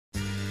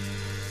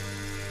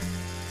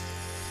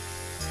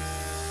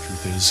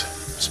truth is,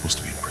 I'm supposed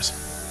to be in prison.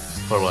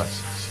 For what?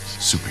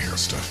 Superhero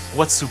stuff.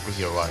 What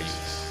superhero are you?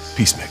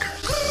 Peacemaker.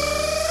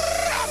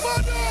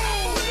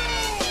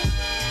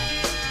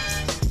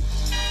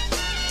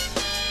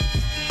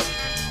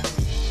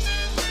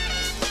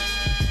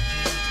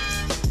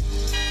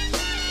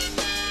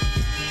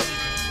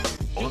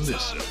 On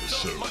this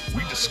episode,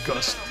 we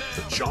discuss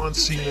the John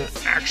Cena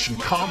action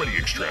comedy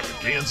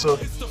extravaganza,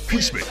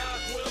 Peacemaker.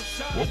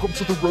 Welcome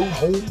to the road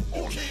home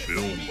on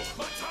film.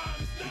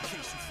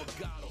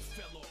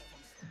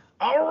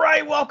 All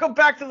right, welcome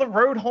back to the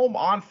Road Home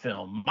on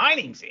Film. My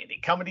name's Andy,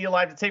 coming to you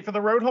live to tape for the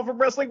Road Home from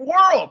Wrestling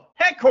World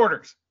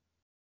headquarters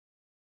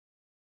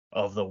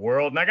of the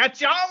world. And I got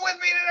John with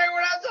me today.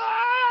 What up,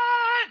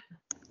 John?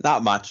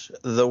 Not much.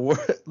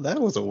 That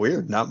was a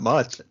weird. Not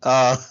much.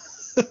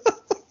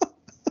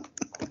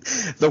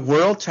 The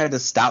world tried to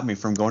stop me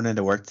from going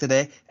into work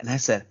today, and I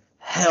said,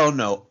 "Hell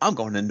no! I'm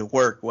going into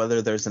work,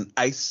 whether there's an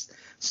ice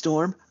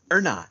storm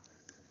or not."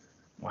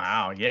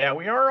 Wow, yeah,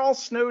 we are all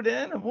snowed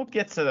in, and we'll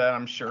get to that,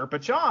 I'm sure.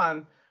 But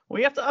John,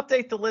 we have to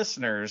update the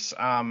listeners.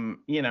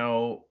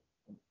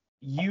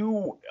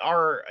 You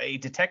are a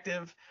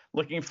detective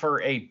looking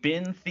for a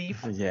bin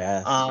thief.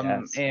 Yes.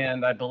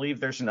 And I believe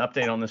there's an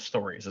update on this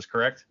story. Is this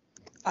correct?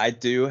 I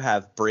do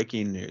have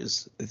breaking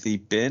news. The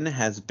bin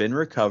has been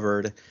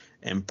recovered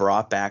and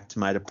brought back to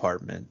my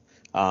department.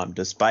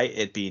 Despite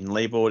it being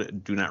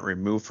labeled "Do not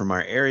remove from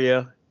our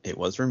area," it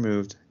was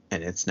removed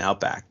and it's now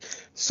back.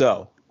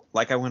 So,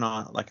 like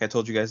I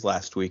told you guys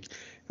last week,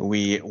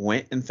 we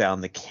went and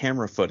found the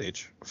camera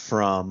footage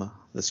from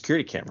the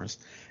security cameras,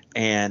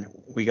 and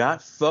we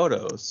got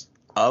photos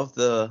of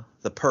the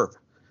perp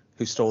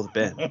who stole the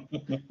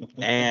bin.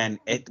 And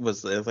it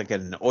was like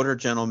an older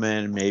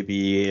gentleman,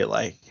 maybe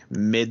like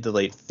mid to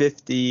late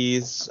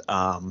 50s,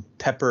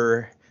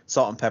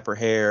 salt and pepper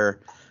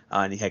hair,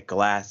 and he had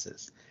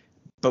glasses.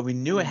 But we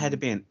knew it had to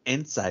be an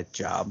inside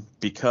job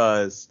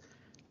because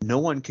no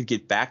one could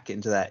get back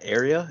into that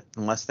area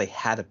unless they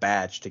had a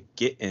badge to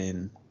get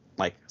in,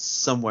 like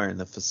somewhere in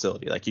the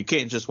facility. Like you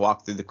can't just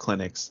walk through the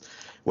clinics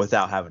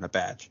without having a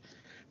badge.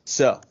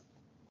 So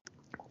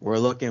we're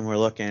looking,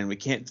 we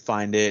can't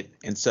find it.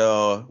 And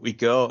so we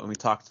go and we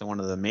talk to one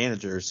of the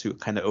managers who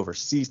kind of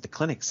oversees the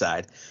clinic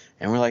side.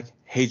 And we're like,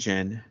 "Hey,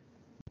 Jen,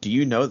 do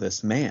you know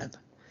this man?"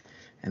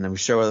 And then we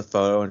show her the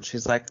photo and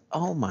she's like,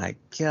 "Oh my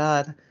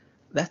God,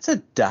 that's a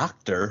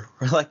doctor."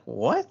 We're like,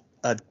 "What?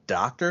 A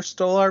doctor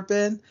stole our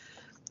bin?"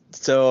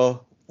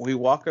 So we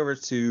walk over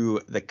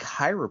to the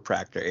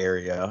chiropractor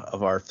area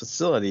of our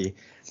facility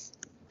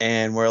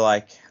and we're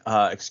like,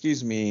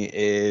 "Excuse me,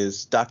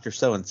 is Dr.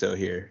 So-and-so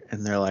here?"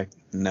 And they're like,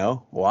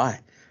 "No, why?"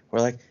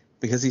 We're like,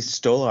 "Because he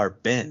stole our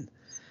bin."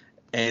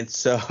 And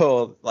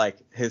so like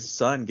his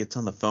son gets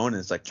on the phone and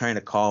is like trying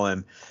to call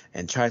him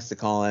and tries to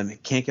call him,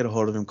 can't get a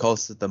hold of him,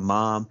 calls to the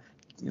mom.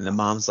 And the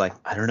mom's like,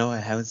 "I don't know, I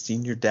haven't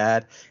seen your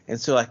dad."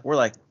 And so like we're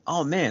like,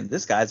 "Oh man,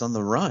 this guy's on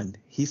the run.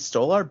 He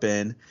stole our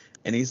bin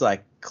and he's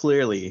like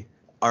clearly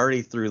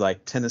already through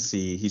like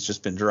Tennessee. He's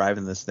just been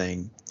driving this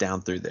thing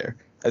down through there."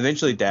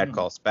 Eventually dad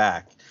calls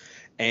back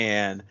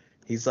and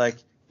he's like,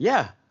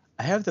 "Yeah,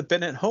 I have the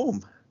bin at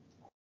home."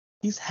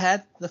 He's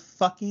had the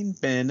fucking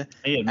bin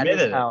at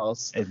his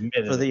house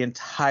for the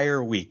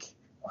entire week.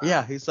 Wow.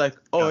 Yeah, he's like,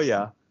 "Oh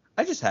yeah,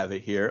 I just have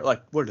it here."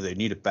 Like, what, do they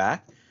need it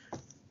back?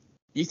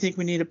 You think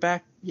we need it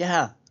back?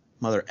 Yeah,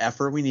 mother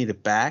effer, we need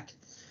it back.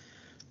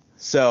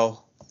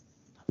 So,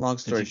 long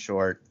story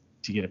short.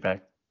 Did you get it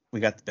back? We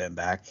got the bin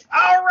back.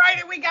 All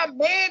right, and we got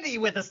Mandy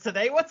with us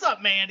today. What's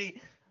up,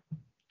 Mandy?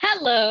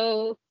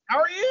 Hello. How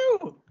are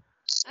you?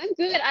 I'm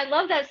good. I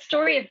love that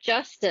story of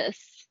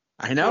justice.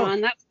 I know. John,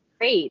 that's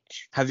great.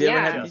 Have you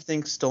ever had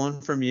anything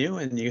stolen from you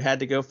and you had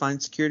to go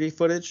find security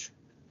footage?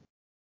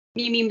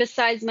 You mean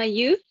besides my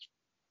youth?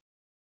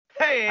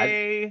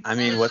 Hey. I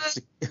mean, what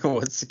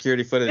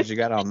security footage you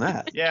got on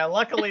that? Yeah,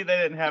 luckily they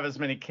didn't have as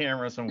many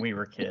cameras when we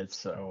were kids,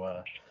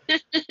 so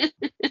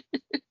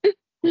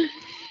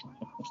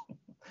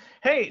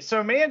Hey,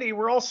 so Mandy,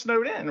 we're all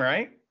snowed in,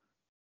 right?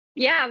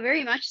 Yeah,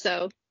 very much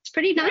so. It's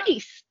pretty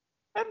nice.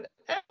 And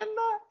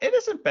it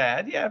isn't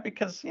bad, yeah,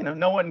 because,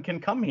 no one can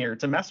come here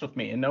to mess with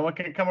me, and no one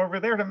can come over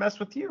there to mess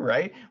with you,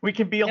 right? We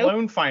can be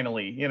alone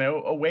finally,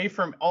 away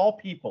from all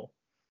people.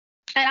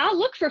 And I'll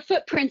look for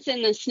footprints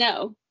in the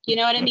snow. You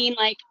know what I mean?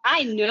 Like,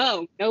 I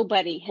know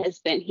nobody has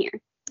been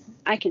here.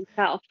 I can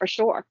tell for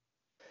sure.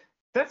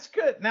 That's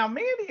good. Now,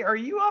 Mandy, are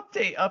you up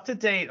to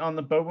date on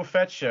the Boba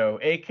Fett show,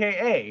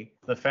 a.k.a.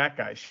 the Fat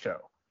Guy Show?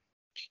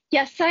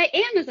 Yes, I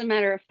am, as a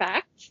matter of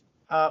fact.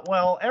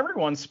 Well,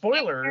 everyone,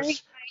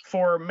 spoilers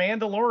for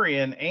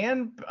Mandalorian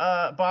and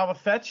Boba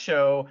Fett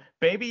show,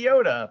 Baby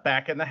Yoda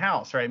back in the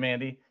house, right,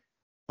 Mandy?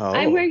 Oh.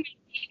 I'm wearing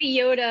Baby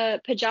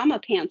Yoda pajama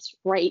pants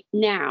right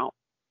now.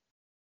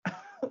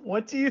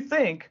 What do you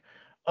think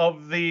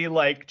of the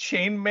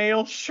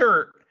chainmail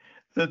shirt,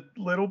 the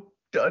little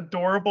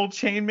adorable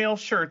chainmail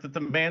shirt that the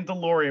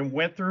Mandalorian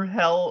went through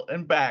hell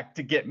and back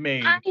to get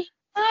made? I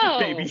know.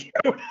 Baby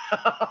Yoda.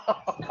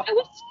 It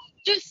was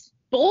just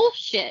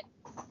bullshit.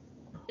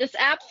 Just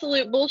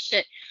absolute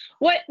bullshit.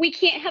 What, we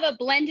can't have a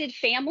blended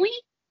family?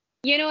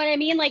 You know what I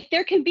mean? Like,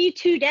 there can be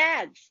two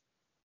dads.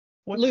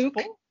 What's Luke.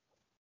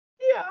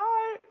 Yeah,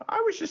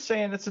 I was just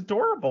saying it's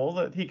adorable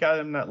that he got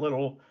him that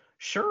little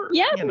shirt.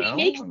 Yeah, you but know, he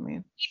makes I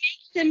mean,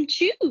 them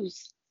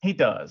choose. he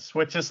does,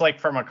 which is like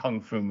from a kung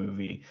fu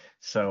movie.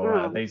 So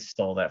Oh. they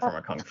stole that from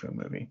a kung fu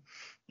movie.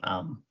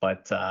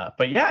 But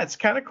yeah, it's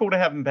kind of cool to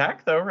have him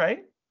back, though,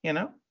 right? You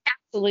know.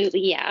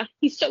 Absolutely, yeah.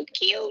 He's so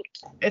cute.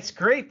 It's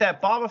great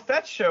that Boba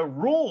Fett show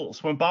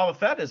rules when Boba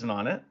Fett isn't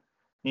on it.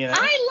 You know.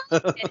 I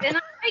love it, and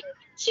I like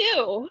it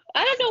too.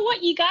 I don't know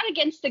what you got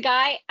against the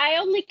guy. I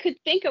only could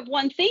think of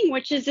one thing,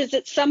 which is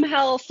it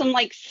somehow some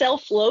like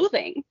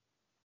self-loathing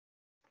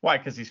Why?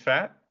 Because he's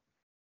fat?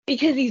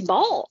 because he's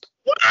bald.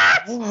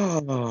 What?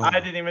 Whoa. I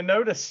didn't even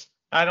notice.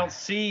 I don't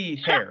see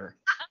hair.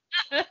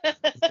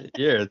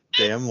 You're a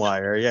damn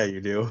liar. Yeah,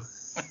 you do.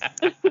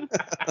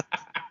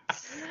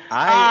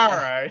 All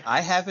right.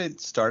 I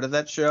haven't started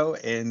that show,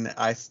 and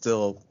I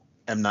still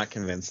am not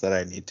convinced that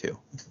I need to.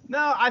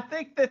 No, I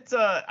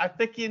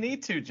think you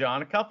need to,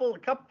 John. A couple,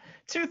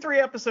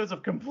 2-3 episodes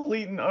of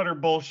complete and utter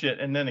bullshit,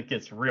 and then it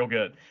gets real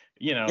good.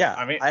 You know. Yeah,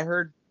 I mean, I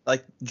heard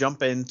like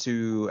jump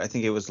into, I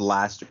think it was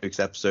last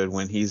week's episode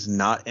when he's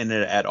not in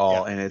it at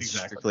all, Yeah, and it's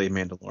exactly. strictly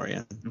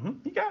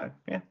Mandalorian. you got it.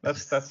 Yeah,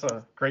 that's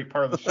a great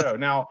part of the show.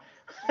 Now,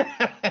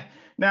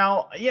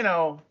 you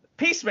know,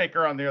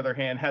 Peacemaker, on the other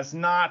hand, has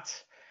not,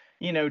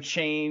 you know,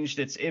 changed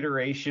its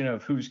iteration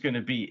of who's going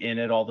to be in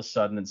it all of a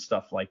sudden and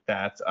stuff like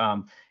that.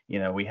 You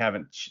know, we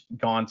haven't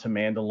gone to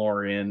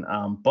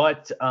Mandalorian.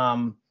 But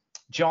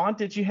John,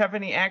 did you have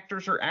any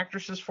actors or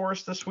actresses for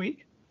us this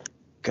week?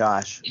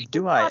 Gosh,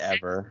 do I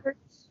ever?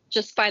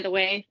 Just by the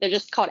way, they're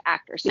just called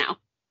actors now.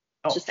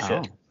 Oh, Just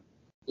shit.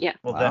 Yeah.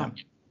 Well, Wow. then.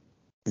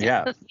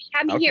 Yeah. You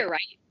have me Okay. here, right?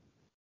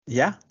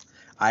 Yeah.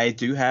 I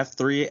do have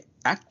 3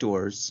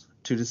 actors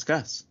to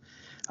discuss.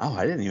 Oh,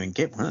 I didn't even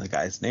get one of the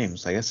guys'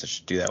 names. I guess I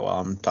should do that while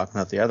I'm talking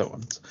about the other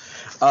ones.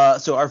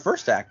 So our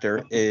first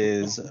actor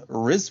is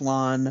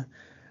Rizwan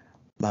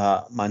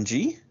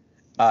Manji.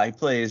 He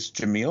plays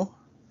Jamil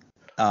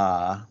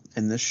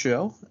in this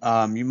show.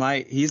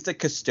 He's the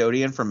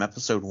custodian from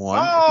episode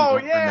 1. Oh,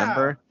 if you don't yeah.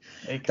 remember.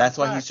 He comes That's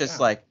why back, he's just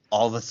yeah. like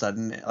all of a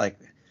sudden, like,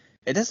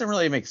 it doesn't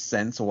really make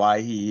sense why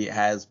he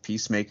has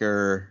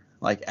Peacemaker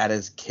like at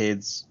his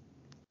kid's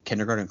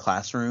kindergarten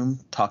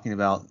classroom talking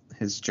about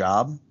his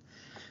job.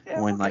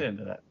 Yeah, when we'll like get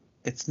into that.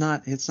 it's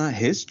not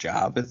his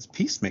job, it's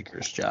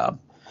Peacemaker's job.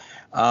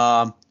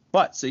 But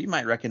so you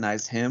might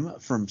recognize him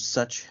from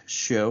such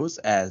shows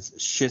as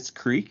Schitt's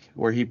Creek,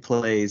 where he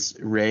plays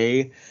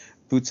Ray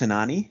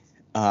Butanani.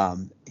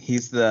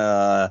 He's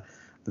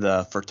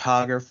the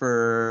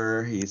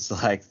photographer. He's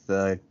like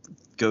the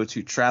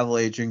go-to travel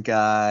agent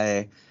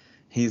guy.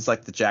 He's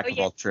like the jack of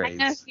all trades.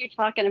 I know who you're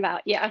talking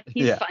about. Yeah,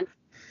 he's Yeah.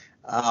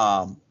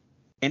 fun.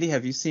 Andy,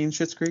 have you seen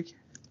Schitt's Creek?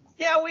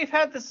 Yeah, we've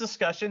had this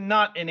discussion,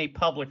 not in a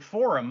public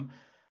forum.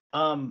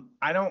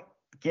 I don't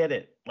get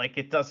it. Like,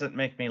 it doesn't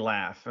make me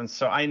laugh. And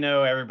so I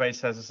know everybody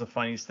says it's the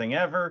funniest thing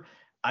ever.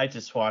 I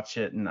just watch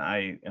it and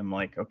I am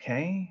like,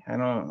 okay, I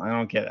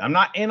don't get it. I'm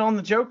not in on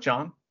the joke,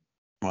 John.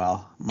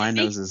 Well, my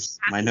nose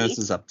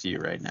is up to you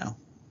right now.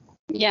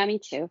 Yeah, me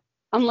too.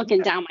 I'm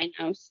looking down my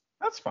nose.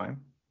 That's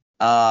fine.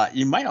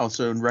 You might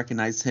also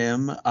recognize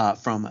him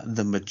from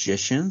The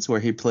Magicians, where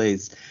he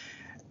plays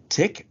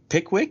Tick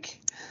Pickwick.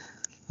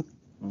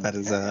 That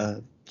is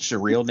a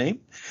real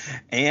name.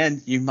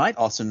 And you might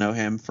also know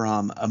him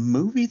from a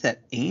movie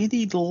that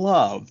Andy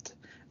loved,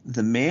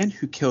 The Man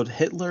Who Killed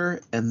Hitler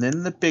and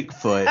Then the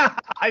Bigfoot,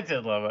 I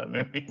did love that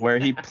movie. where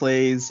he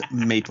plays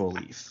Maple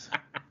Leaf.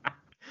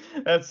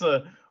 That's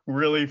a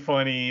really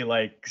funny,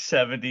 like,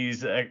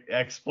 70s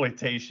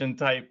exploitation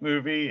type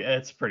movie.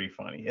 It's pretty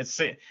funny. It's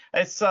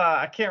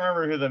I can't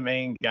remember who the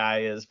main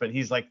guy is, but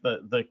he's like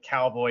the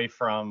cowboy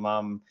from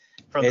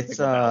the Big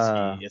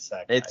Lebowski. It's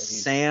that guy. It's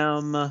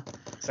Sam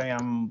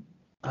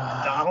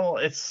Donald.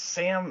 It's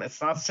Sam.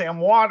 It's not Sam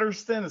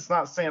Waterston. It's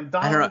not Sam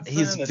Donaldson. I don't know.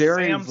 He's it's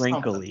very Sam wrinkly.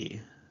 something.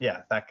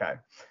 Yeah, that guy.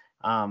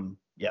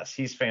 Yes,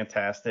 he's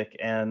fantastic,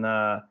 and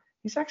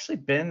he's actually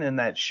been in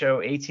that show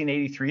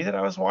 1883 that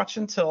I was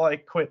watching till I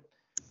quit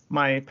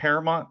my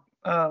Paramount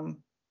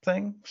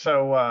thing.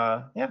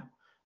 So yeah,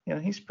 you know,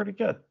 he's pretty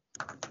good.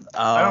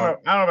 I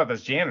don't know about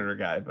this janitor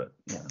guy, but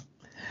yeah.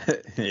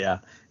 Yeah,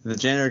 the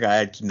janitor guy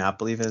I do not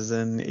believe is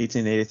in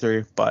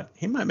 1883, but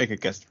he might make a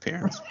guest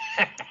appearance.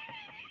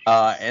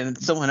 And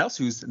someone else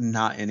who's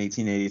not in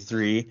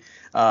 1883,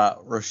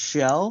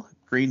 Rochelle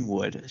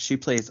Greenwood. She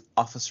plays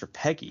Officer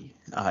Peggy.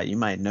 You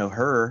might know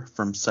her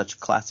from such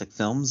classic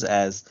films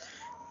as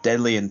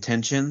Deadly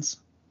Intentions,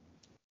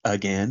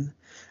 again,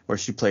 where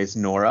she plays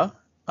Nora.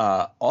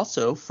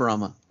 Also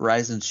from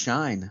Rise and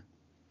Shine,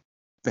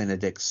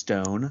 Benedict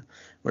Stone,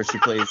 where she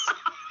plays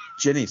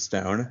Jenny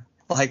Stone.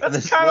 Like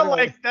that's kind of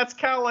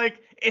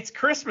like it's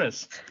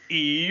Christmas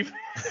Eve.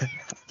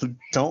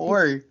 Don't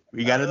worry,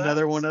 we got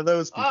another one of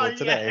those people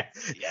today.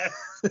 Yes.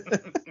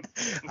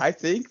 I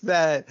think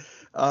that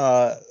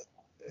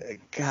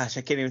Gosh,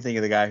 I can't even think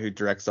of the guy who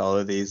directs all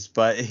of these,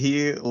 but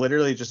he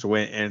literally just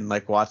went and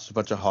like watched a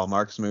bunch of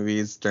Hallmarks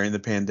movies during the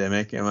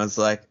pandemic and was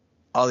like,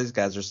 all these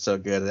guys are so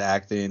good at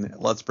acting.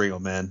 Let's bring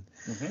them in.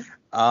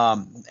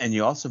 And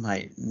you also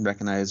might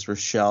recognize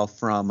Rochelle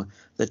from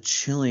The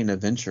Chilling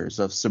Adventures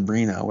of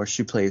Sabrina, where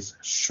she plays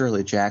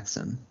Shirley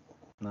Jackson.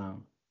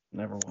 No,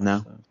 never watched No?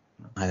 that.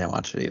 No. I didn't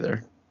watch it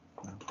either.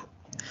 No.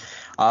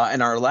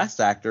 And our last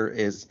actor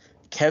is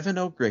Kevin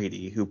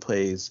O'Grady, who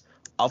plays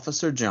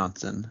Officer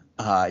Johnson.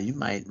 You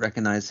might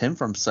recognize him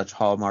from such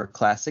Hallmark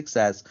classics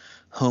as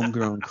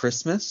Homegrown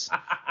Christmas,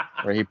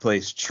 where he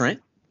plays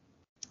Trent.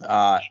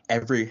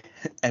 Every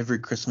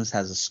Christmas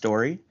Has a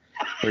Story,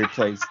 where he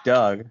plays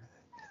Doug.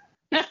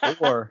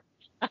 Or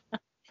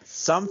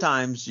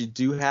sometimes you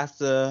do have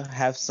to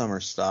have summer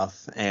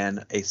stuff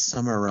and A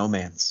Summer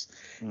Romance,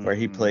 where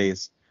he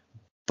plays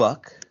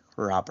Buck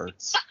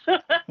Roberts.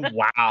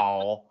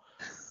 Wow.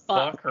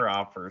 Buck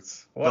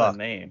Roberts. What Buck. a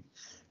name.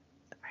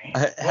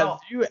 Have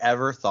you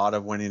ever thought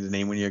of wanting to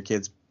name one of your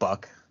kids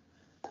Buck?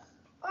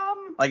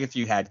 Like if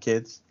you had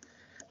kids?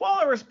 Well,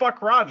 there was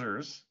Buck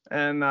Rogers,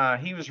 and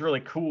he was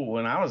really cool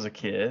when I was a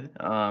kid,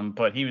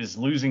 but he was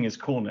losing his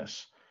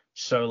coolness.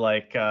 So,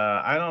 like,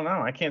 I don't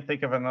know. I can't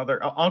think of another.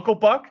 Uncle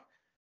Buck,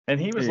 and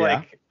he was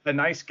like a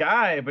nice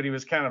guy, but he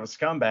was kind of a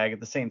scumbag at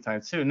the same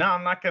time, too. No,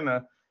 I'm not going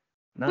to.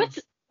 No.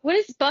 What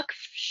is Buck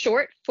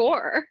short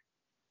for?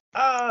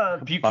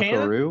 Buchanan?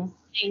 Buckaroo?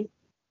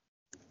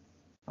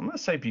 I'm going to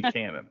say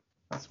Buchanan.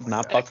 That's my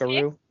Not guess.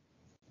 Buckaroo?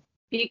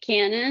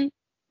 Buchanan?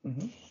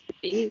 Mhm.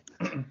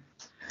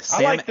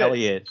 Sam like that-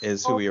 Elliott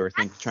is who we were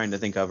trying to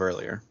think of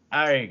earlier.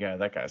 There you go.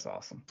 That guy's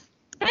awesome.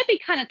 That'd be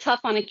kind of tough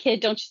on a kid,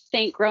 don't you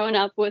think, growing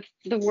up with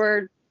the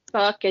word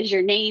Buck as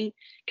your name,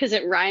 because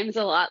it rhymes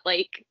a lot,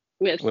 like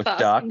with fuck.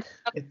 Duck.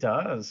 It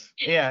does.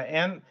 Yeah,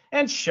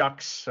 and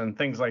shucks and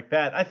things like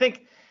that. I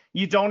think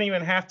you don't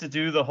even have to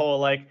do the whole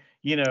like,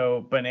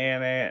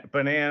 banana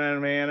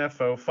man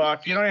faux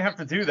fuck. You don't even have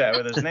to do that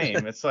with his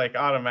name. It's like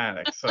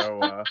automatic.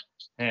 So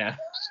yeah.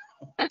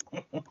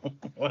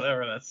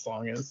 Whatever that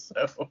song is.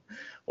 So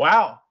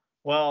wow.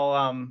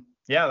 Well,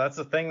 yeah, that's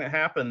the thing that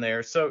happened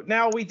there. So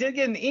now we did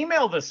get an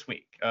email this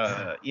week.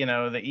 The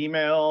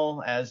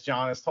email, as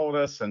John has told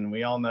us, and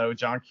we all know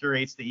John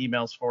curates the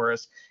emails for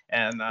us.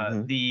 And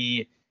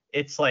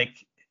it's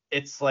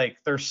like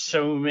there's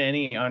so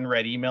many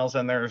unread emails,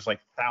 and there's like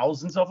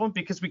thousands of them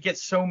because we get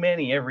so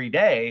many every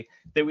day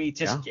that we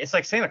just it's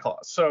like Santa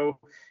Claus. So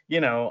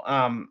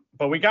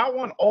but we got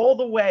one all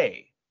the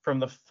way from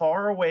the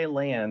faraway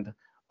land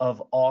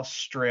of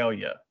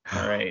Australia.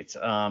 All right.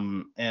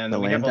 And The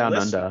we land have a down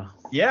list. under.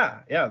 Yeah,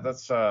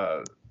 that's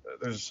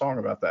there's a song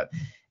about that.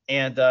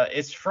 And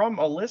it's from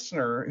a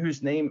listener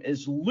whose name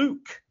is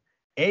Luke,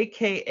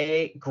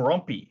 aka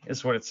Grumpy,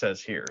 is what it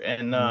says here.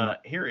 And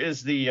here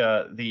is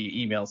the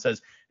email. It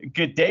says,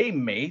 "Good day,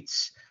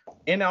 mates.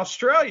 In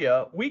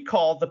Australia, we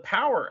call the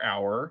power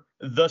hour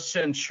the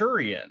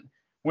Centurion,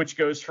 which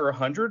goes for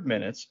 100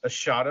 minutes, a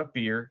shot of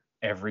beer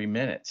every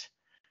minute."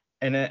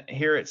 And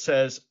here it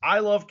says, "I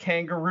love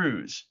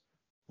kangaroos,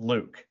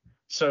 Luke."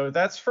 So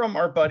that's from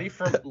our buddy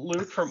from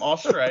Luke from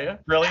Australia.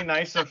 Really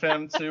nice of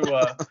him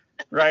to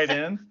write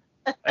in.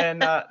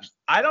 And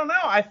I don't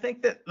know. I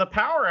think that the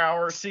power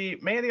hour, see,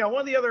 Mandy, on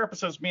one of the other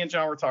episodes, me and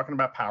John were talking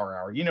about power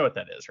hour. You know what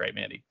that is, right,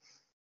 Mandy?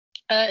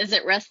 Is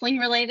it wrestling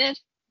related?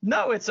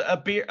 No, it's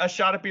a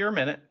shot of beer a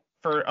minute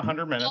for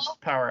 100 minutes,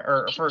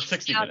 or for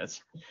 60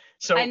 minutes.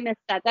 So I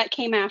missed that. That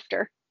came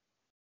after.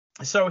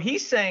 So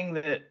he's saying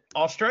that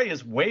Australia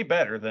is way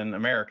better than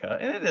America,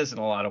 and it is in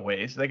a lot of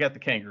ways. They got the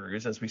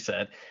kangaroos, as we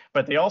said,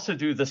 but they also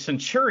do the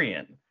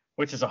Centurion,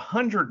 which is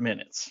 100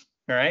 minutes.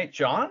 All right,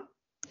 John?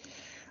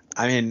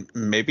 I mean,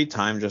 maybe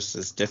time just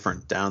is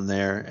different down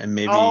there, and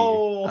maybe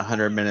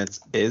 100 minutes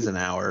is an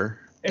hour.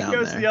 It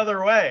goes the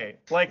other way.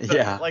 Like it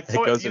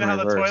goes in how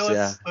the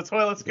reverse,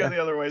 toilets go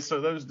the other way, so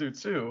those do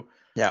too.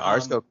 Yeah,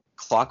 ours go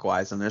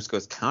clockwise, and theirs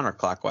goes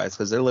counterclockwise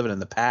because they're living in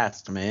the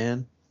past,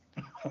 man.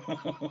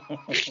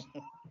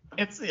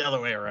 It's the other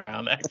way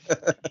around,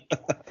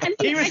 actually.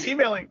 He was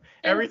emailing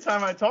every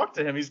time I talk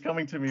to him. He's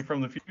coming to me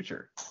from the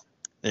future.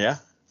 Yeah.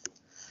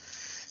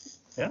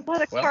 A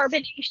lot of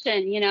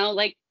carbonation,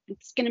 like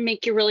it's going to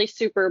make you really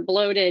super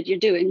bloated. You're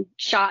doing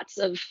shots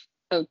of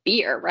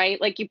beer,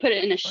 right? Like you put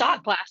it in a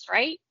shot glass,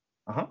 right?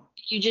 Uh-huh.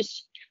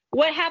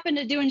 What happened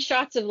to doing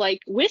shots of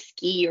like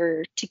whiskey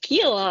or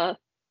tequila?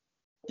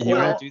 You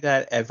want to do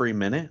that every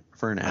minute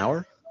for an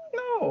hour?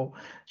 No.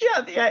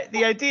 Yeah,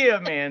 the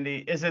idea, Mandy,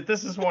 is that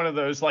this is one of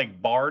those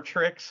like bar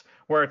tricks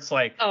where it's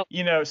like,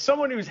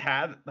 someone who's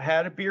had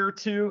a beer or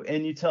two,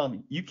 and you tell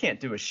them you can't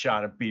do a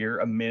shot of beer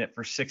a minute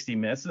for 60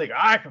 minutes. And they go,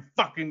 I can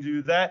fucking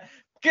do that.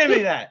 Give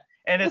me that.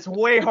 And it's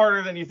way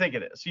harder than you think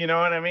it is. You know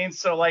what I mean?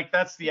 So like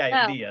that's the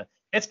idea.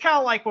 It's kind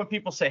of like when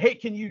people say, hey,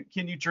 can you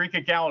drink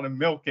a gallon of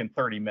milk in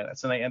 30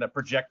 minutes? And they end up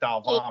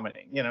projectile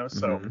vomiting,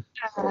 so.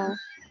 Mm-hmm.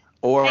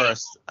 Or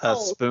a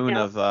spoon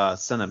of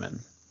cinnamon.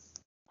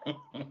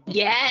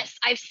 Yes,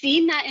 I've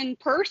seen that in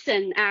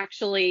person,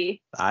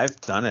 actually. I've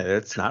done it.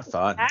 It's not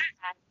fun.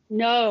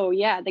 No,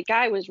 yeah, the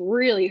guy was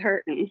really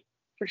hurting.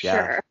 for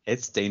sure.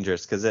 It's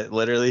dangerous because it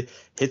literally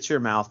hits your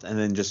mouth and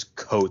then just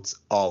coats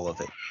all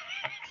of it.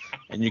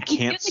 And you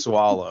can't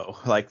swallow.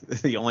 Like,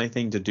 the only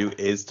thing to do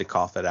is to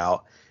cough it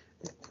out.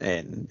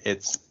 And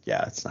it's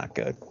not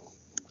good.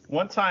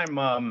 One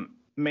time,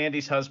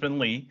 Mandy's husband,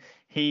 Lee,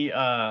 he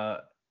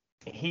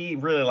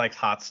really likes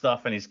hot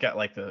stuff, and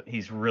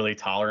he's really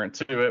tolerant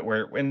to it,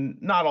 when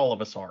not all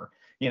of us are,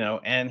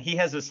 and he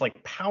has this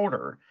like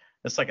powder.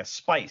 It's like a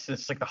spice.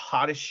 It's like the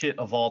hottest shit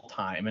of all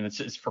time, and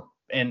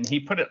and he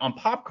put it on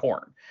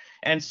popcorn.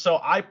 And so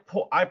I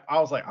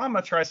was like, I'm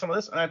gonna try some of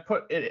this, and I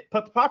put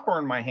the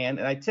popcorn in my hand,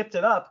 and I tipped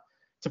it up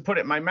to put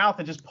it in my mouth,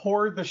 and just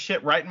poured the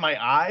shit right in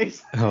my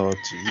eyes. Oh,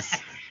 jeez.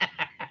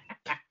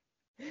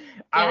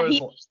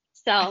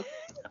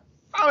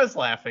 I was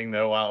laughing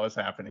though while it was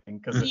happening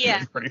because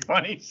it's pretty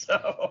funny.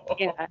 So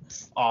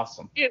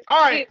awesome.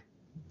 All right.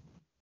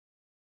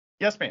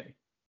 Yes, Mandy.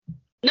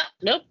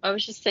 Nope. I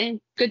was just saying,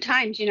 good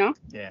times,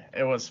 Yeah,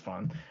 it was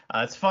fun.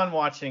 It's fun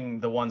watching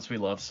the ones we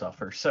love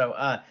suffer.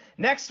 So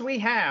next we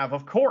have,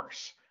 of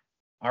course,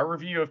 our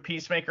review of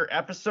Peacemaker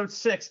episode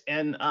 6,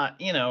 and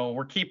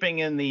we're keeping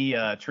in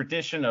the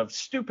tradition of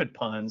stupid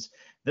puns.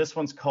 This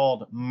one's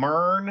called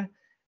Mern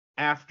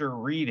After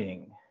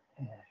Reading.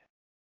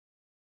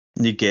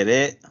 You get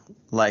it?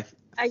 Like,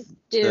 I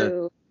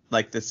do.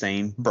 Like the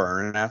saying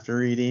burn after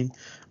reading,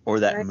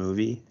 or that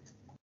movie.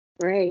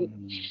 Right.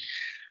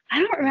 I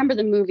don't remember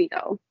the movie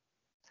though.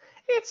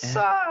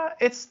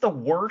 It's the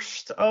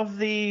worst of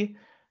the,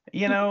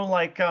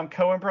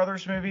 Coen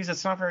Brothers movies.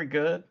 It's not very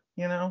good,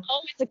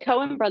 Oh, it's a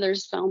Coen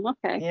Brothers film.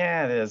 Okay.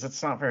 Yeah, it is.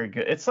 It's not very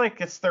good. It's like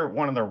it's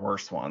one of their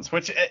worst ones,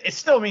 which it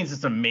still means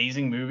it's an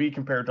amazing movie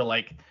compared to,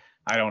 like,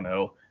 I don't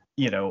know,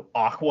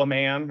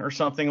 Aquaman or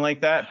something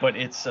like that. But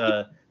it's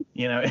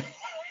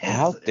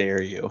How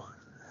dare you?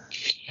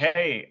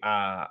 Hey,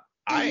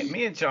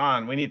 me and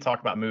John, we need to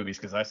talk about movies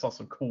because I saw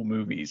some cool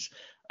movies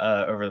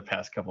over the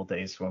past couple of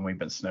days when we've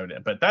been snowed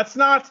in. But that's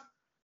not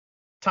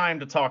time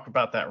to talk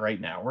about that right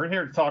now. We're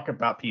here to talk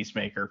about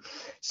Peacemaker.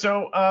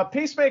 So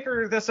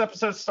Peacemaker, this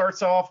episode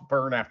starts off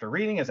burn after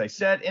reading, as I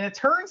said, and it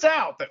turns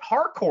out that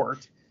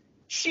Harcourt,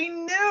 she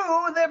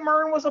knew that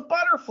Mern was a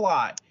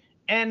butterfly.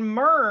 And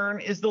Mern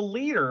is the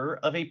leader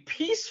of a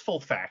peaceful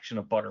faction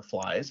of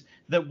butterflies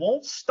that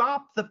won't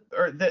stop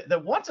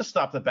that want to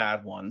stop the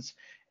bad ones,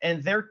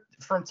 and they're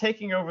from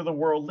taking over the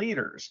world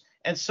leaders.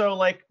 And so,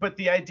 but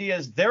the idea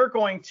is they're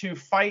going to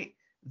fight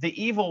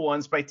the evil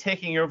ones by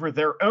taking over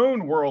their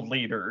own world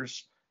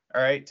leaders,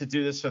 all right, to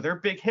do this. So they're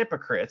big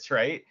hypocrites,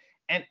 right?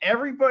 And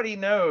everybody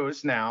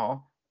knows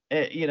now,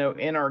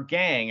 in our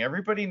gang,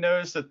 everybody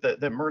knows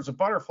that Mern's a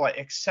butterfly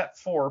except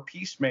for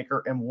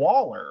Peacemaker and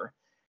Waller.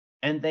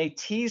 And they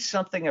tease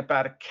something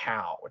about a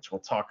cow, which we'll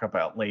talk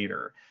about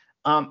later.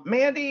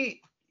 Mandy,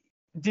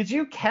 did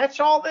you catch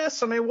all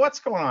this? I mean,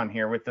 what's going on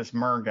here with this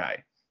Mern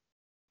guy?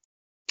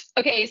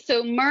 Okay,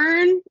 so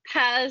Mern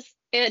has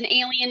an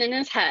alien in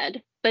his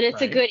head, but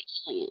it's a good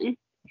alien.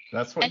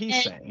 That's what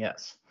he's saying,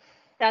 yes.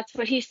 That's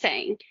what he's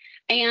saying.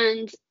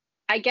 And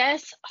I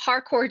guess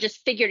Harcourt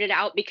just figured it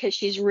out because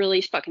she's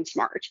really fucking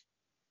smart.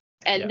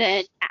 And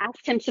then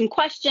asked him some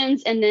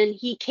questions, and then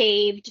he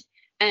caved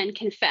and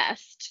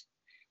confessed.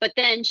 But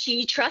then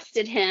she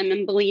trusted him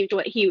and believed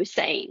what he was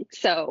saying.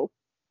 So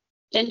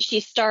then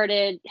she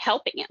started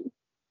helping him.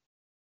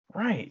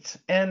 Right.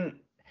 And,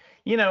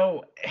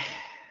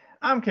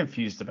 I'm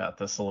confused about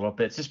this a little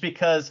bit, just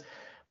because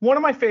one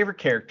of my favorite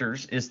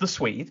characters is the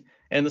Swede.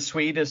 And the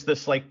Swede is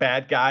this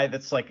bad guy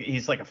that's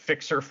he's like a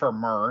fixer for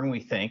Mern, we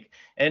think.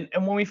 And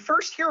when we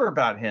first hear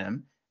about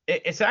him,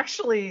 it's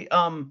actually,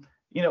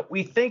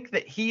 we think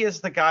that he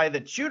is the guy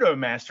that Judo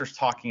Master's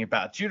talking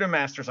about. Judo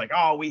Master's like,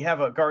 oh, we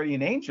have a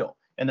guardian angel.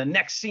 And the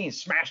next scene,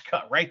 smash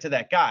cut right to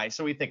that guy.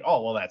 So we think,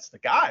 oh, well, that's the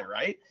guy,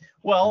 right?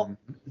 Well,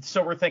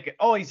 so we're thinking,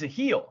 oh, he's a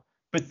heel.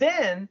 But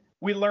then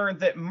we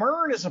learned that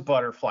Mern is a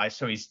butterfly.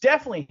 So he's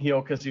definitely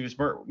heel because he was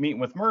meeting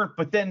with Mern.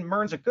 But then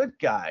Mern's a good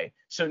guy.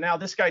 So now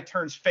this guy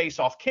turns face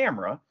off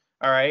camera.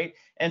 All right.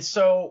 And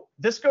so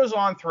this goes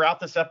on throughout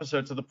this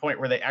episode to the point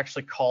where they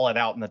actually call it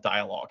out in the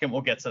dialogue. And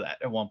we'll get to that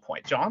at one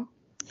point. John?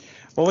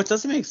 Well, what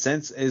doesn't make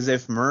sense is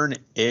if Mern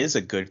is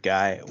a good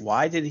guy,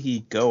 why did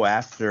he go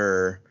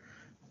after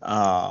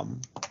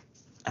I'm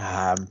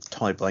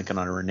totally blanking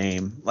on her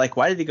name.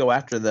 Why did he go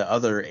after the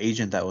other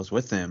agent that was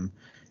with him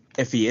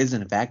if he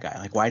isn't a bad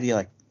guy? Why did he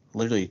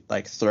literally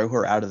throw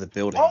her out of the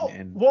building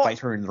and fight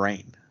her in the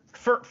rain?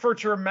 For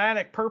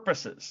dramatic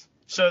purposes,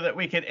 so that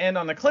we could end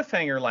on the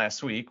cliffhanger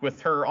last week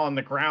with her on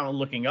the ground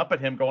looking up at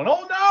him going,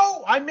 "Oh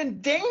no, I'm in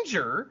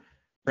danger."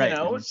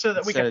 Right. So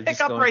that we can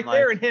pick up right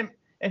there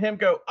and him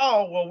go,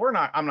 "Oh, well,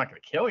 I'm not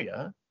going to kill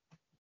you."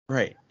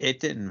 Right. It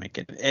didn't make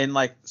it. And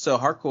so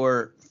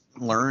Harcourt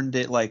learned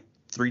it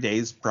 3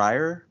 days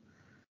prior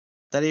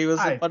that he was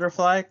a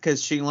butterfly,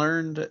 because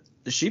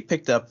she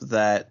picked up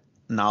that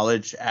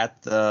knowledge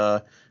at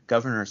the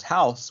governor's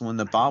house when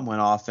the bomb went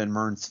off in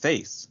Mern's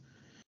face.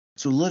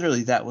 So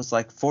literally that was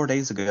 4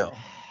 days ago.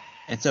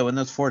 And so in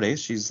those 4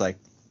 days she's like,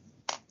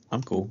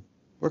 I'm cool.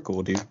 We're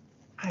cool, dude.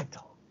 I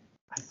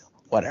don't.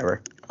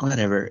 Whatever.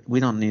 Whatever. We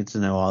don't need to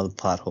know all the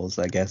plot holes,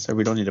 I guess, or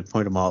we don't need to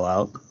point them all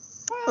out.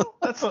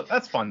 Well,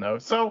 that's fun though.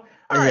 So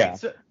all right, Yeah.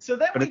 so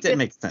then But we it did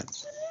make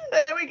sense.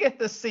 then we get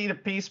this scene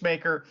of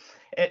Peacemaker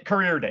at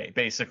career day,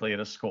 basically at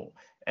a school.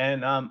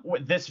 And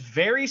this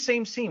very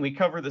same scene, we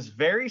cover this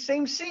very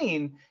same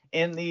scene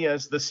in the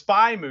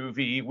Spy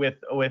movie with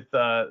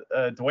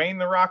Dwayne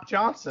the Rock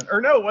Johnson. Or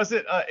no, was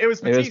it? It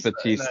was It was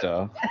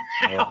Batista.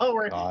 Batista. Oh,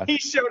 Where God. he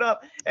showed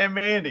up, and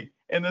Mandy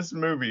in this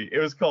movie, it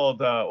was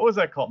called what was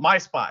that called? My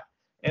Spy.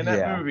 In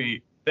that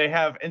movie, they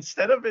have,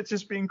 instead of it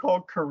just being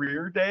called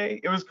Career Day,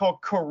 it was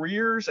called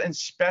Careers and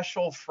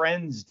Special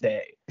Friends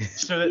Day,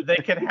 so that they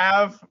could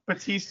have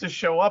Batista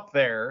show up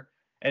there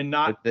and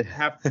not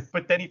have.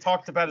 But then he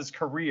talked about his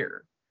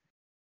career.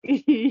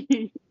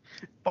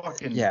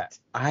 Fucking Yeah,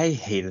 I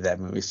hated that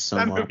movie so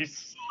that much. movie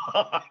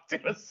sucked.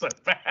 It was so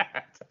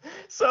bad.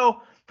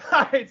 So,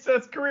 all right, so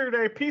it's Career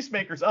Day.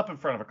 Peacemaker's up in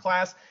front of a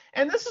class,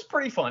 and this is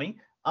pretty funny.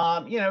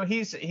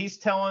 He's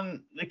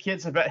telling the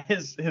kids about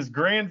his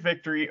grand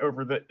victory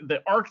over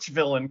the arch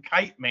villain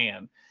Kite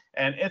Man,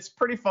 and it's a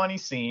pretty funny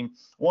scene.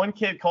 One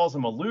kid calls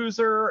him a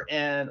loser,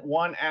 and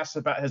one asks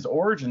about his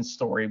origin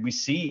story. We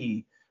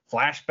see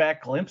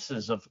flashback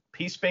glimpses of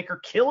Peacemaker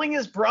killing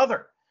his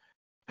brother,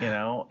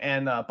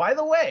 and by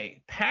the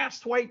way,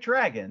 past White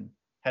Dragon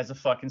has a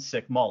fucking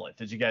sick mullet.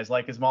 Did you guys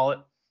like his mullet?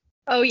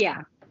 Oh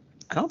yeah.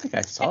 I don't think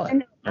I saw it.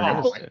 And or the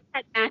noticed boys it.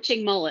 had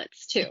matching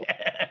mullets too.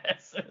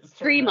 Yes,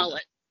 3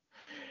 mullets.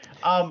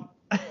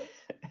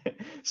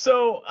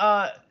 So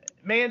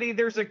Mandy,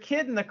 there's a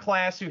kid in the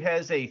class who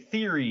has a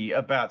theory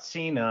about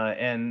Cena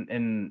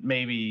and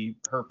maybe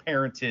her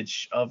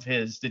parentage of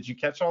his. Did you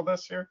catch all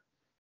this here?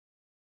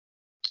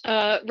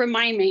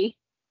 Remind me.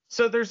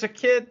 So there's a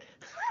kid.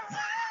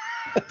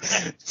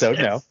 So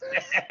no.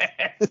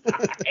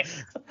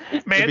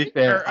 Mandy, To be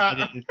fair,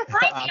 Right,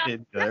 I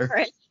didn't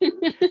either.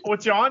 well,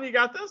 John, you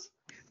got this?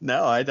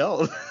 No, I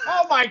don't.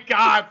 Oh my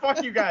God,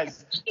 fuck you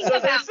guys. So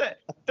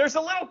there's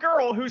a little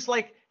girl who's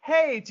like,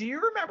 hey, do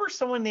you remember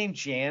someone named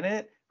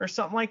Janet or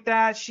something like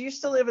that? She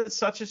used to live at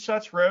such and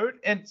such road,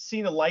 and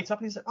seeing the lights up,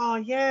 and he's like, oh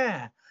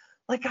yeah,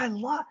 like I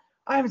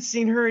haven't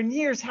seen her in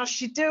years. How's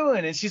she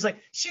doing? And she's like,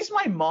 she's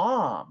my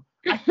mom.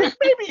 I think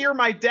maybe you're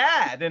my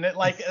dad. And it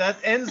that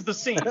ends the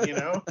scene,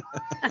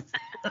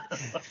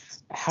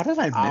 How did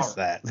I miss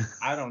that?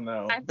 I don't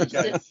know. I missed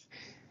it.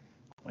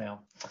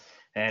 Well,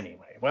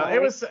 anyway. Well, it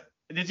was.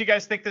 Did you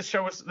guys think this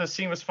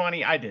scene was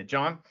funny? I did.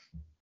 John?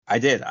 I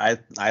did.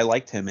 I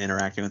liked him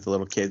interacting with the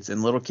little kids,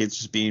 and little kids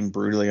just being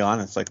brutally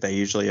honest like they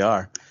usually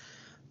are.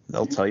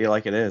 They'll tell you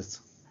like it is.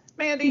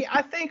 Mandy,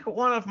 I think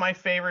one of my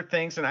favorite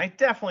things, and I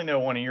definitely know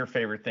one of your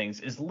favorite things,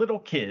 is little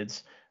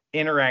kids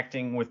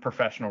interacting with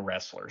professional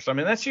wrestlers. I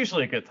mean, that's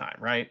usually a good time,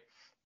 right?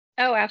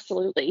 Oh,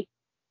 absolutely.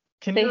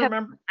 Can They you have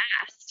remember?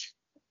 Fast.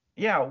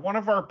 Yeah, one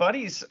of our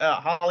buddies,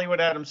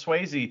 Hollywood Adam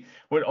Swayze,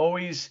 would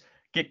always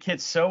get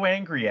kids so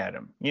angry at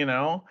him,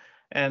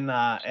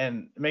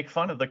 and make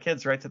fun of the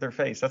kids right to their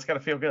face. That's got to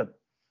feel good.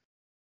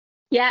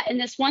 Yeah, and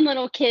this one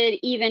little kid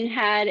even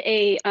had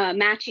a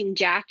matching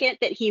jacket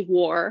that he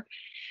wore,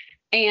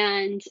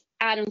 and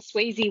Adam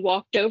Swayze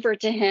walked over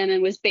to him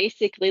and was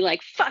basically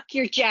like, "Fuck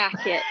your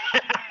jacket."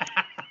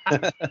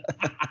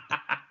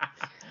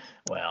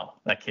 Well,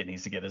 that kid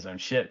needs to get his own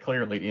shit,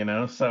 clearly,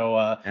 So,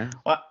 Yeah.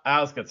 well,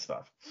 that was good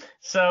stuff.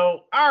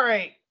 So, all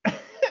right.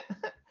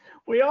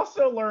 We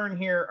also learn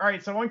here. All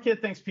right, so one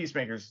kid thinks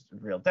Peacemaker's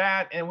real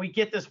dad, and we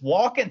get this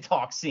walk and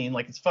talk scene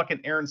like it's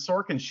fucking Aaron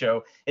Sorkin's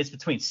show. It's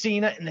between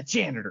Cena and the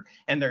janitor,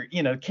 and they're,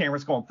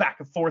 cameras going back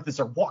and forth as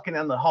they're walking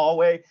down the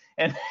hallway,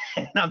 and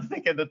I'm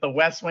thinking that the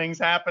West Wing's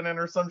happening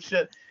or some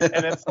shit,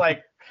 and it's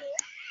like,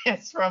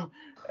 it's from,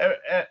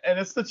 and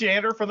it's the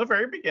janitor from the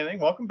very beginning.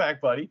 Welcome back,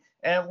 buddy.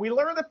 And we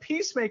learn that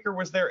Peacemaker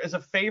was there as a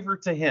favor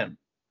to him,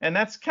 and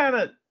that's kind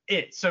of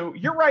it. So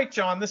you're right,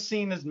 John. This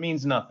scene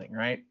means nothing,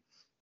 right?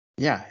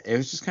 Yeah, it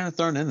was just kind of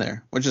thrown in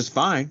there, which is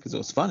fine because it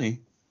was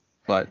funny.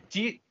 But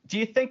do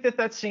you think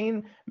that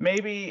scene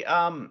maybe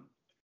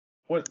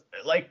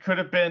could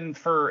have been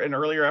for an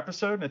earlier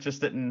episode and it just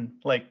didn't,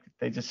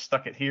 they just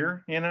stuck it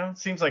here?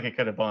 Seems like it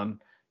could have been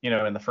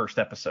in the first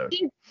episode.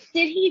 Did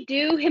he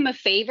do him a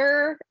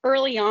favor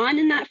early on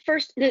in that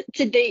first? Did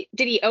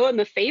he owe him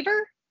a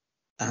favor?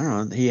 I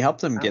don't know. He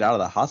helped him get out of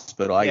the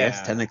hospital. I guess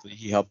Yeah. technically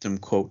he helped him,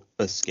 quote,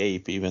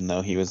 escape, even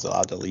though he was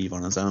allowed to leave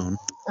on his own.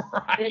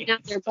 And now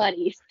they're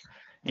buddies,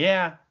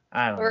 Yeah,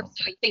 I don't or know.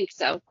 so I think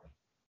so.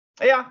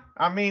 Yeah,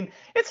 I mean,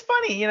 it's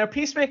funny,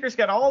 Peacemaker's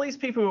got all these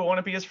people who want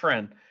to be his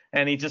friend,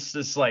 and he just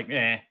is like,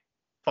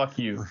 fuck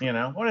you,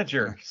 what a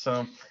jerk.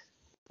 So,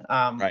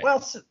 Right.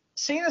 well,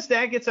 Cena's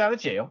dad gets out of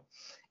jail,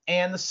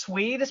 and the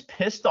Swede is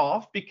pissed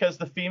off because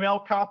the female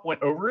cop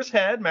went over his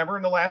head. Remember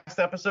in the last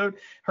episode,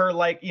 her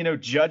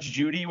Judge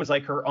Judy was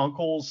like her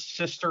uncle's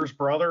sister's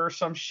brother or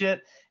some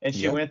shit, and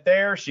she went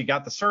there, she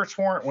got the search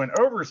warrant, went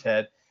over his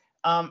head.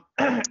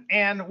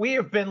 And we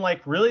have been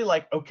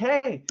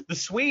okay, the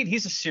Swede,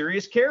 he's a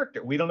serious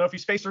character. We don't know if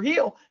he's face or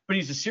heel, but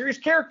he's a serious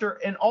character.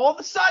 And all of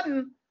a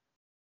sudden,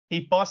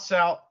 he busts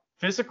out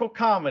physical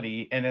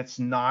comedy, and it's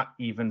not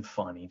even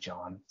funny,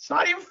 John. It's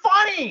not even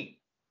funny.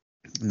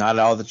 Not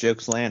all the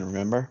jokes land,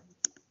 remember?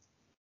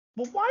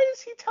 Well, why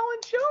is he telling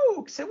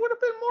jokes? It would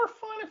have been more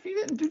fun if he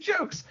didn't do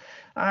jokes.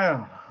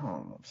 I'm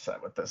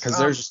upset with this. Because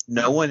there's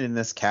no one in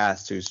this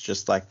cast who's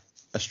just like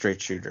a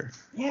straight shooter.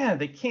 Yeah,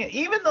 they can't.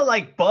 Even the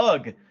like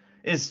bug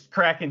is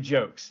cracking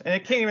jokes, and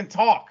it can't even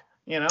talk.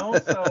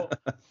 So.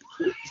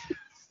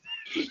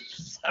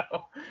 So,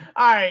 all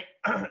right.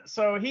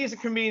 So he's a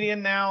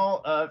comedian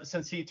now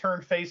since he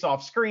turned face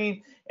off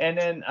screen, and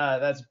then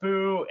that's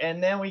Boo.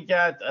 And then we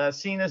got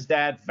Cena's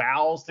dad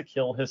vows to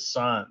kill his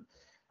son.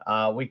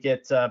 We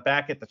get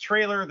back at the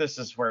trailer. This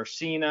is where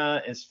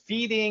Cena is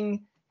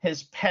feeding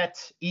his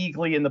pet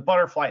Eagly and the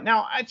butterfly.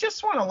 Now, I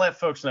just want to let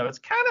folks know it's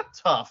kind of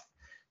tough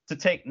to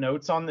take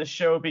notes on this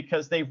show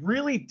because they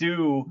really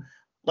do,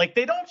 like,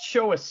 they don't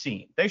show a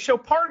scene. They show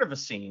part of a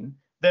scene,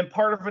 then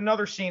part of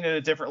another scene at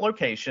a different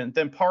location,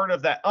 then part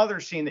of that other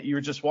scene that you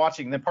were just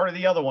watching, then part of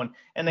the other one,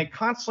 and they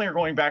constantly are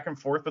going back and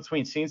forth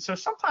between scenes. So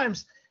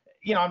sometimes,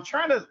 I'm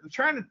trying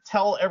to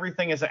tell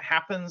everything as it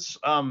happens,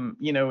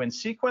 in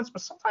sequence,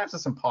 but sometimes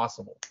it's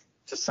impossible.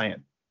 Just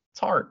saying, it's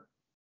hard.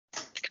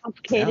 It's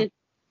complicated.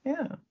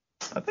 Yeah,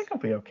 I think I'll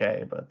be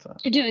okay, but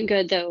You're doing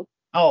good though.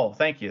 Oh,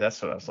 thank you.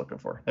 That's what I was looking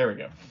for. There we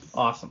go.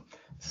 Awesome.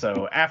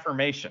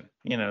 affirmation,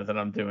 that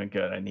I'm doing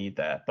good. I need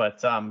that.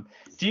 But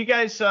do you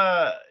guys,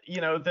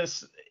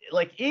 this,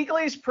 like,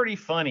 Eagly's pretty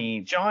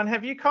funny. John,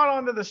 have you caught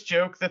on to this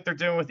joke that they're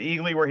doing with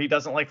Eagly where he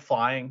doesn't like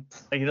flying?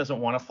 Like, he doesn't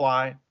want to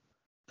fly?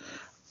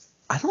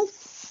 I don't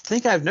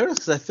think I've noticed,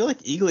 because I feel like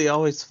Eagly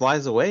always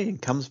flies away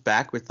and comes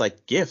back with,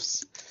 like,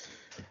 gifts.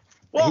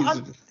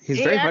 Well, he's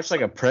very much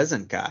like a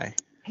present guy.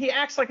 He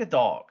acts like a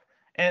dog.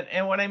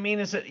 And what I mean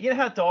is that,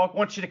 how a dog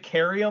wants you to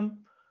carry him,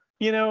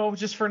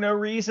 just for no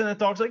reason. The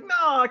dog's like,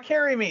 no,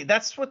 carry me.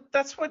 That's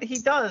what he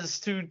does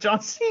to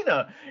John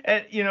Cena.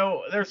 And,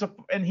 there's a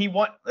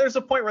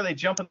point where they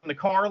jump in the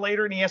car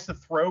later and he has to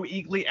throw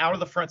Eagly out of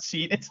the front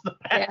seat into the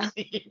back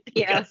seat.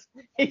 Yeah.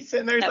 He's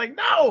sitting there, he's like,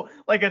 no,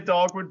 like a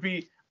dog would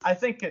be. I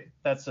think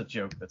that's a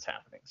joke that's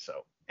happening.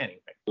 So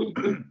anyway.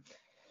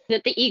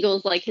 That the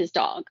Eagle's like his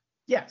dog.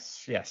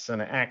 Yes,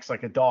 and it acts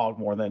like a dog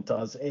more than it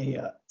does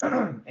a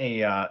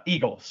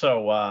eagle.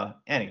 So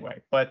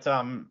anyway, but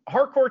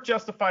Harcourt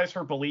justifies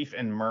her belief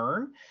in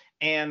Myrn,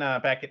 and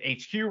back at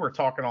HQ we're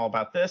talking all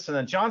about this, and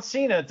then John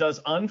Cena does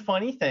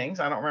unfunny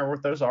things. I don't remember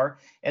what those are,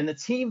 and the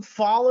team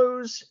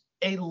follows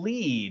a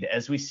lead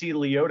as we see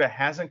Leota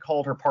hasn't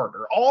called her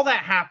partner. All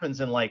that happens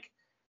in like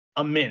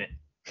a minute.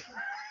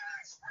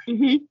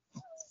 Mm-hmm.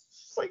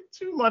 It's like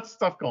too much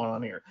stuff going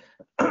on here.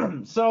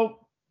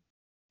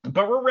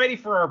 But we're ready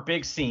for our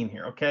big scene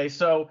here, okay?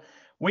 So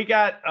we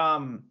got,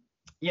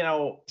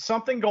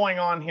 something going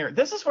on here.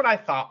 This is what I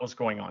thought was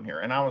going on here,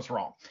 and I was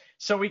wrong.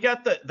 So we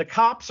got the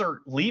cops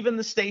are leaving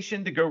the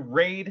station to go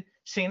raid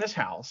Cena's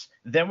house.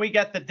 Then we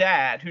got the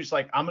dad who's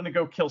like, I'm going to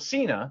go kill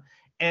Cena.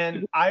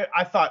 And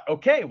I thought,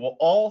 okay, well,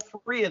 all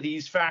three of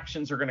these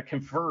factions are going to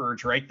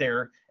converge right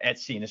there at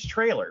Cena's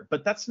trailer.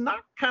 But that's not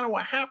kind of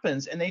what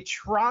happens. And they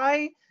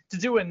try to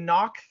do a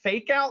knock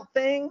fake out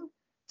thing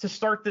to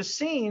start this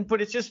scene,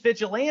 but it's just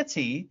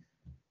vigilante.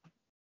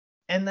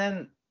 And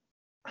then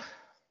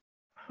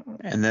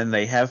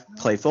they have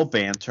playful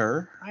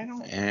banter. I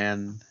don't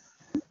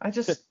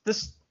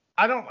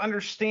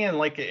understand.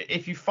 Like,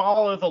 if you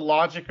follow the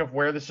logic of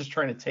where this is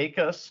trying to take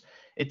us,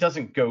 it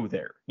doesn't go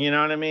there. You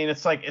know what I mean?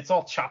 It's like it's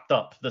all chopped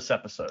up this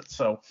episode.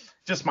 So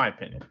just my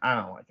opinion. I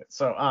don't like it.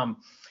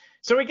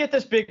 So we get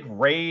this big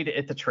raid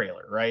at the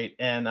trailer, right?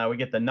 And we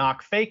get the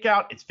knock fake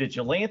out. It's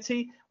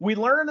vigilante. We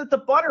learn that the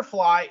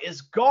butterfly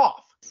is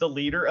Goth, the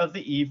leader of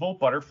the evil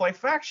butterfly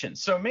faction.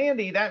 So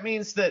Mandy, that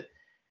means that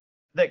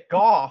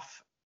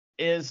Goth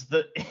is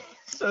the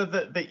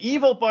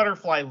evil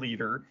butterfly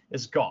leader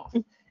is Goth.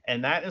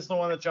 And that is the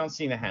one that John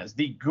Cena has.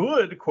 The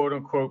good, quote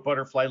unquote,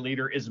 butterfly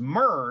leader is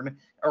Myrn,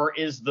 or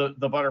is the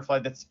butterfly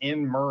that's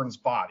in Myrn's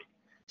body.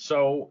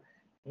 So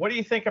what do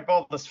you think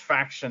about this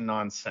faction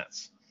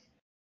nonsense?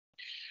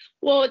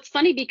 Well, it's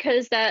funny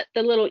because the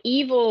little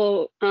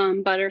evil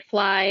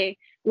butterfly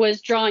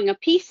was drawing a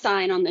peace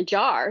sign on the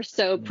jar,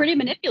 so pretty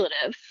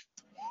manipulative.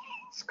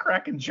 He's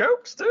cracking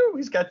jokes too.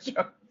 He's got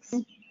jokes.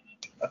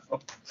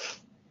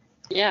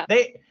 Yeah.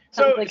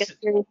 Sounds like a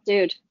serious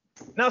dude.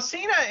 Now,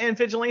 Cena and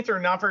Vigilante are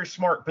not very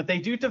smart, but they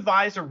do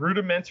devise a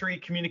rudimentary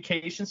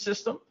communication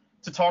system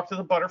to talk to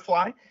the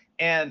butterfly,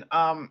 and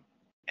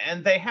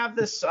they have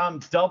this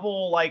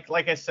double, like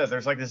I said,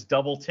 there's like this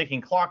double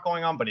ticking clock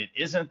going on, but it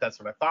isn't. That's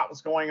what I thought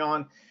was going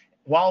on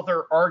while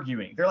they're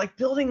arguing. They're like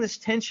building this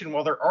tension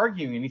while they're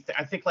arguing, and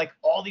I think like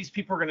all these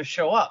people are going to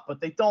show up, but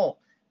they don't.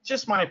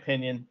 Just my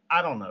opinion.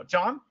 I don't know.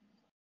 John?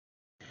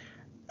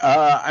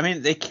 I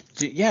mean,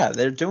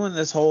 they're doing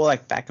this whole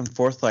like back and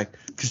forth, like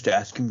just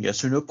ask him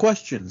yes or no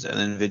questions, and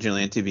then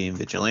Vigilante being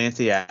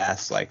Vigilante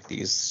asks like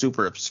these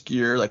super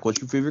obscure, like, what's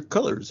your favorite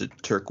color? Is it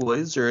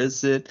turquoise or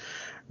is it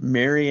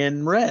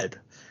Marion red?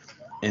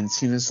 And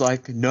Cena's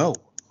like, no,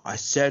 I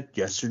said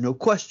yes or no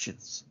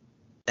questions.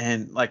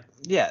 And like,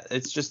 yeah,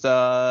 it's just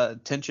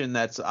tension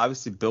that's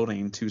obviously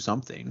building to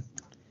something.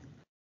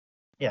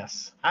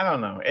 Yes, I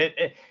don't know.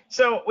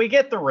 So we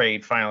get the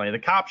raid finally. The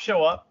cops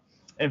show up,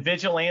 and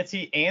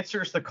Vigilante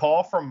answers the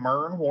call from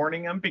Myrn,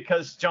 warning him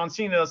because John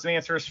Cena doesn't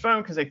answer his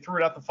phone because they threw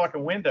it out the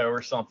fucking window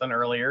or something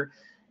earlier.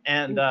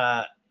 And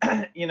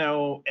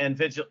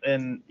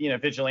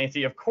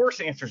Vigilante of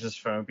course answers his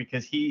phone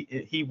because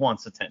he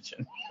wants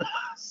attention.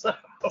 So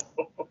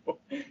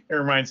it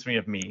reminds me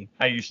of me.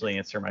 I usually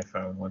answer my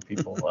phone when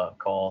people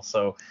call.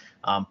 So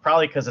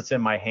probably because it's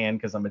in my hand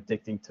because I'm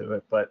addicting to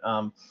it. But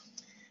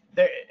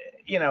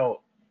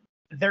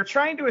they're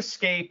trying to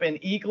escape, and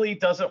Eagly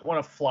doesn't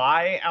want to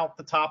fly out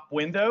the top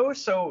window,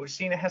 so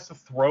Cena has to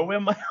throw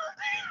him.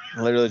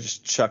 Literally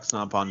just chucks him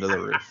up onto the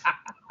roof.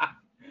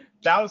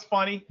 That was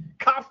funny.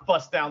 Cops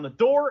bust down the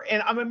door,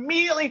 and I'm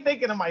immediately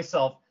thinking to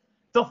myself,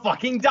 the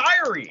fucking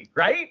diary,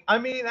 right? I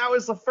mean, that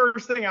was the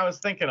first thing I was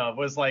thinking of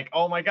was like,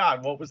 oh my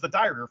God, what was the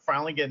diary? We're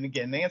finally getting to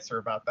get an answer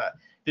about that.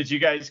 Did you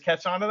guys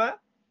catch on to that?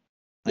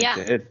 Yeah.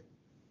 I did.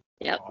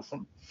 Yep.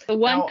 Awesome. The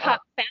one Now,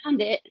 cop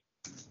found it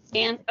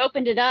and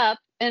opened it up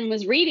and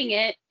was reading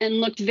it and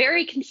looked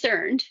very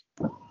concerned.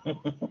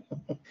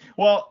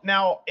 Well,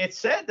 now it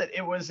said that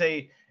it was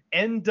a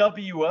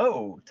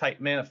NWO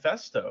type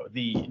manifesto,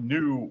 the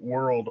New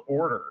World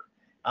Order,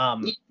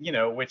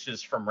 which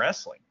is from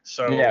wrestling.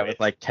 So yeah, with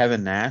like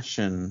Kevin Nash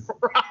and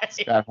right.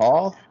 Scott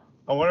Hall.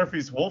 I wonder if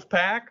he's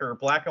Wolfpack or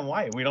Black and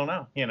White. We don't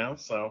know,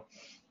 so.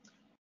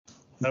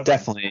 Okay.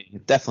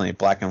 Definitely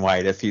black and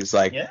white. If he's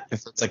like, Yeah.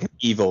 if it's like an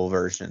evil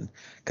version,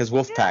 because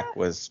Wolfpack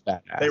was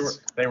badass.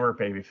 They were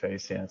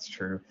babyface. Yeah, it's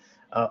true.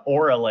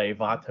 Orale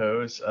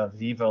Vatos,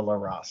 Viva La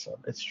Raza.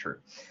 It's true.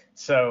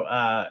 So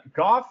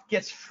Goff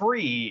gets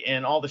free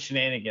in all the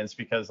shenanigans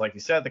because, like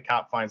you said, the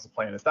cop finds the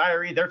Planet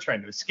Diary. They're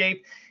trying to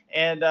escape.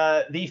 And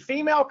the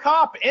female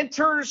cop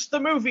enters the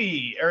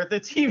movie or the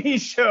TV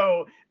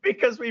show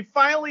because we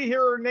finally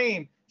hear her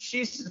name.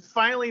 She's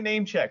finally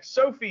name checked.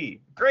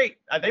 Sophie. Great.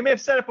 They may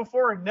have said it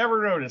before and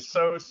never noticed.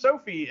 So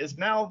Sophie is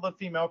now the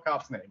female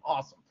cop's name.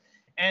 Awesome.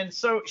 And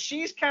so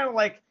she's kind of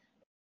like,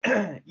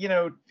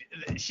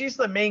 she's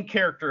the main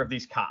character of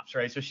these cops,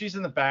 right? So she's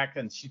in the back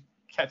and she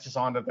catches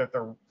on to that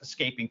they're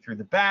escaping through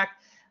the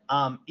back.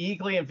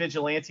 Eagly and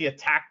Vigilante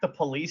attack the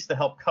police to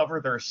help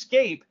cover their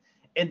escape,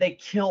 and they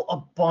kill a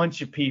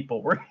bunch of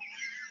people.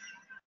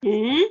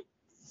 Mm-hmm.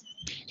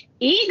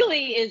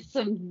 Eagly is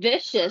some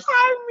vicious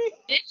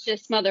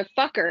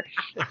motherfucker.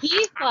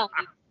 He's like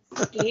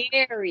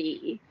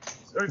scary.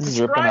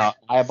 He's ripping out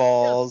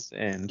eyeballs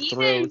and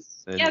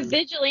throats. Yeah,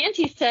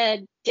 Vigilante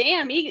said,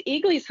 damn,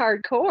 Eagly's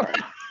hardcore.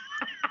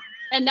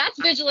 And that's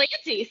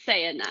Vigilante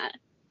saying that.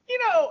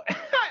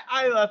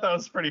 I thought that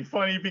was pretty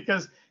funny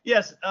because,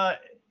 yes,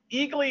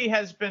 Eagly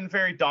has been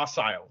very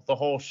docile the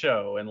whole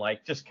show, and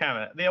like just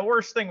kind of the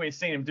worst thing we've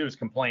seen him do is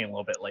complain a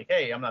little bit, like,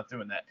 "Hey, I'm not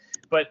doing that."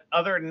 But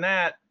other than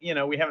that,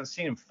 we haven't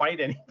seen him fight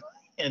anybody,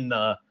 and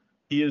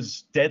he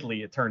is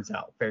deadly. It turns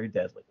out, very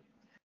deadly.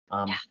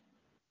 Yeah.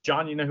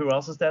 John, you know who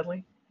else is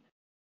deadly?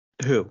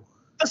 Who?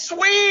 The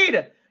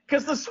Swede,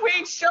 because the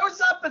Swede shows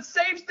up and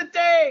saves the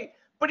day,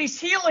 but he's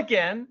heel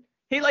again.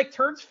 He like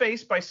turns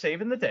face by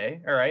saving the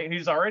day. All right,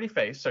 he's already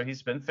face, so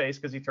he's been face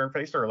because he turned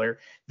face earlier.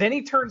 Then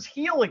he turns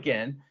heel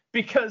again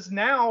because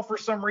now for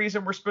some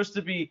reason we're supposed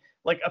to be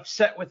like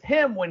upset with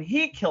him when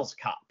he kills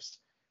cops.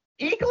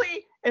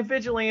 Eagly and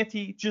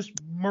Vigilante just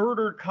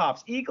murdered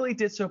cops. Eagly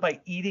did so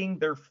by eating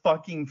their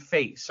fucking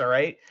face. All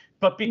right,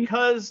 but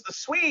because the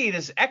Swede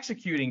is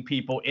executing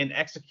people in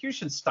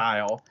execution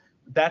style,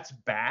 that's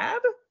bad.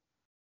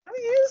 How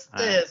is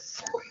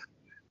this?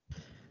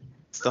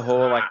 It's the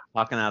whole like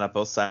talking out of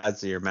both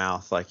sides of your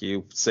mouth. Like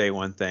you say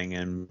one thing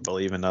and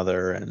believe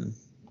another, and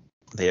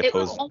they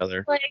oppose each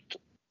other. Like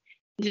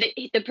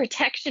the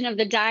protection of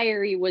the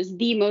diary was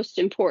the most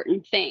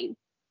important thing.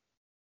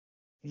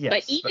 Yes,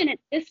 but even at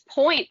this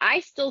point, I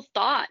still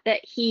thought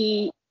that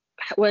he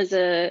was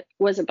a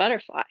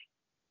butterfly.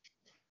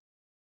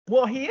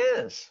 Well, he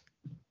is.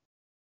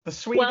 The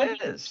Swede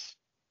is.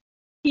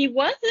 He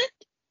wasn't.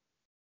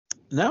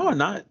 No,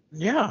 not.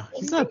 Yeah,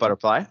 he's not a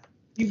butterfly.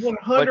 He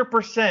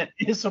 100%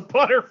 is a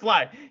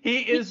butterfly. He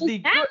is the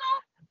good.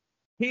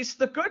 He's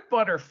the good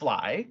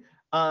butterfly.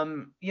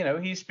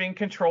 He's being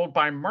controlled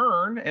by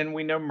Myrn, and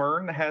we know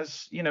Myrn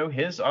has,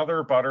 his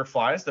other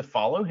butterflies that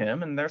follow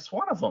him, and there's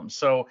one of them.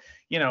 So,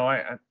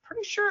 I'm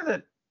pretty sure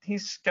that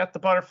he's got the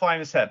butterfly in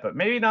his head, but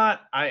maybe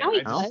not. I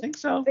don't think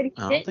so.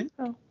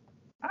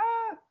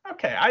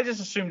 Okay, I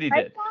just assumed he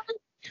did.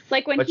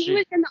 Like when he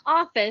was in the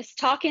office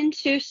talking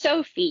to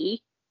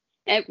Sophie,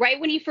 right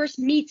when he first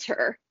meets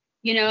her,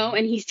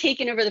 and he's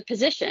taken over the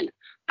position.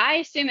 I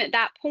assume at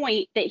that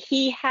point that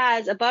he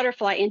has a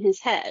butterfly in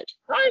his head.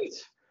 Right.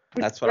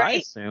 That's what I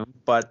assume,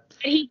 but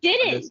he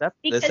didn't.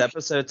 This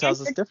episode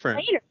tells us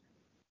different. Later.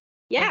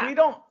 Yeah. We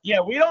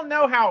don't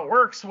know how it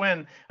works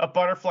when a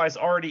butterfly's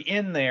already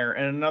in there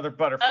and another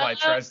butterfly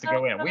tries to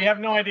go in. We have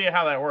no idea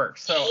how that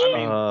works.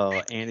 So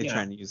Andy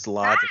trying to use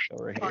logic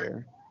over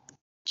here.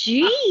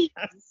 Jeez.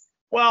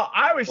 Well,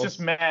 I was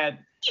just mad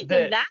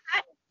that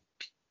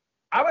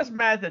I was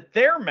mad that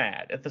they're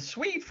mad at the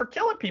Swede for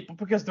killing people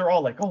because they're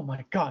all like, "Oh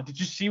my God, did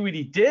you see what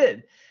he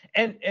did?"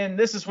 And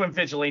this is when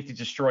Vigilante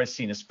destroys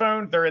Cena's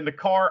phone. They're in the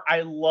car.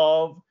 I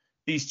love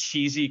these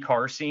cheesy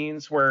car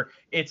scenes where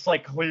it's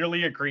like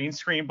clearly a green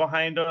screen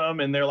behind them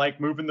and they're like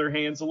moving their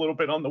hands a little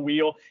bit on the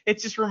wheel. It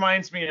just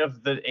reminds me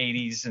of the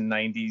 80s and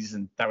 90s,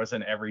 and that was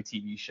in every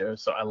TV show.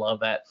 So I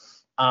love that.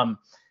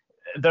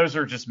 Those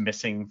are just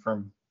missing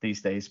from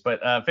these days.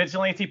 But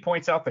Vigilante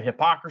points out the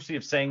hypocrisy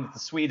of saying that the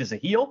Swede is a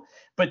heel,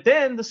 but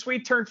then the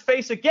Swede turns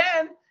face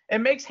again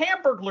and makes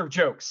Hamburglar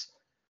jokes.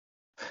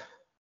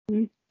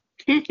 I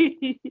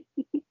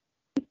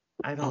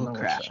don't know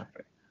crap. what's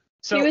happening.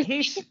 So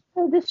he's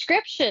the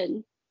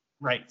description.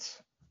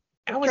 Right.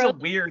 That was a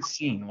weird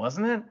scene,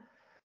 wasn't it?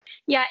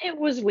 Yeah, it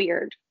was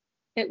weird.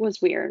 It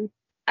was weird.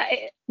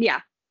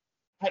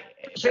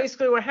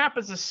 Basically what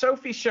happens is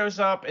Sophie shows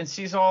up and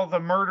sees all the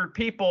murdered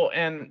people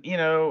and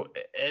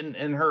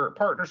and her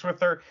partners with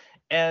her,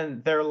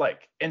 and they're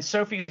like, and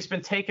Sophie's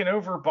been taken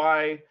over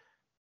by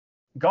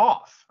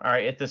Goth, all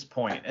right, at this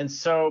point. And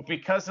so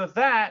because of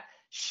that,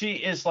 she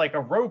is like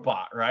a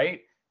robot,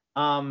 right?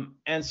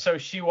 And so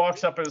she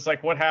walks up and is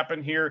like, what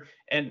happened here?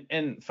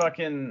 And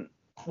fucking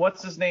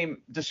what's his name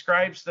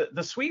describes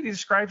the Swede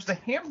describes the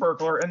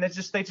Hamburglar, and they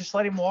just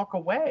let him walk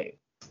away.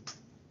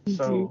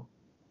 So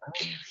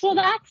well,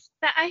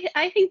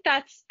 I think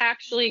that's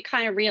actually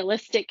kind of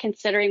realistic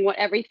considering what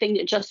everything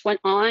that just went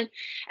on.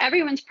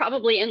 Everyone's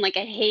probably in like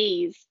a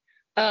haze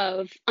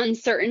of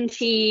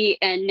uncertainty,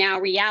 and now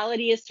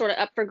reality is sort of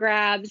up for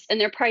grabs,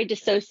 and they're probably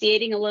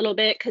dissociating a little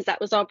bit because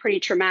that was all pretty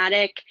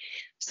traumatic.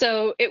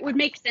 So it would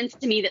make sense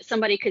to me that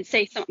somebody could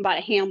say something about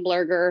a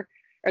Hamburger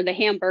or the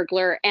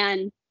Hamburglar,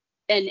 and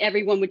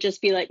everyone would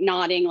just be like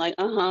nodding, like,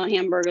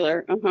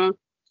 Hamburglar,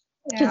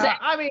 Yeah,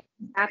 I mean,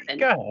 happened.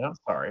 Go ahead. I'm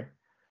sorry.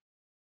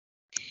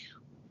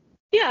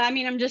 Yeah, I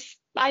mean,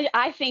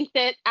 I think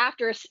that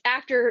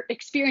after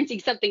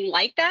experiencing something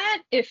like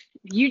that, if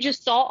you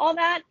just saw all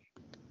that,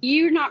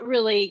 you're not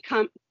really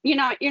you're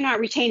not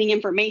retaining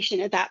information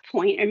at that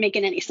point or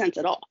making any sense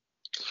at all.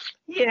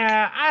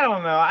 Yeah, I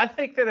don't know. I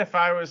think that if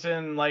I was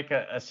in like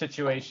a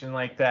situation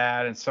like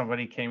that and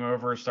somebody came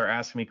over and started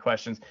asking me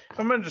questions, if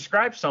I'm going to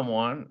describe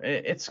someone,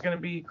 it's going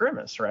to be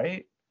Grimace,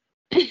 right?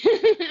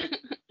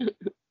 Just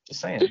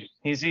saying.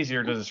 He's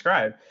easier to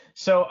describe.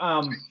 So,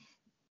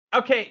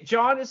 okay,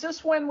 John, is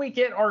this when we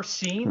get our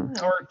scene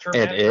or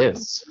dramatic? It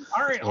is.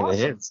 All right, It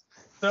awesome. is.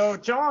 So,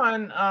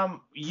 John,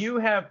 you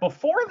have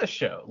before the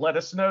show let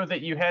us know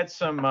that you had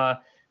some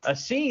a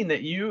scene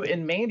that you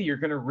and Mandy are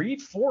going to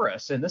read for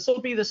us, and this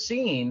will be the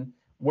scene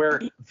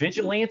where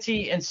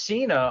Vigilante and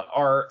Cena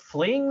are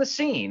fleeing the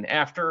scene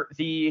after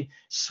the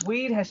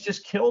Swede has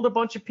just killed a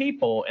bunch of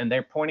people, and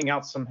they're pointing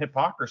out some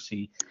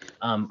hypocrisy.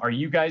 Are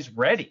you guys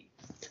ready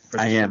for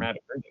this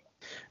dramatic reading?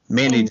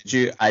 Mandy,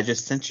 I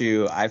just sent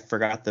you, I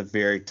forgot the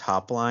very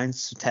top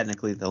lines. So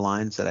technically the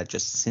lines that I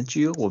just sent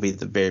you will be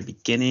the very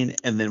beginning,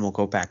 and then we'll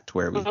go back to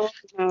where the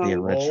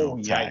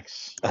original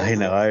text. Yikes. I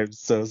know, I'm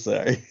so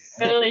sorry.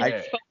 Really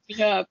fucked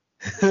me up.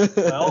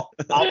 Well,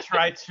 I'll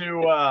try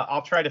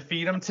to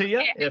feed them to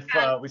you if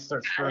we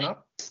start screwing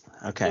up.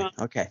 Okay.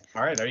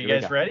 All right, are you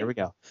guys ready? Here we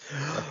go.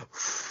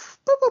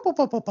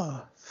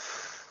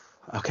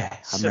 Okay,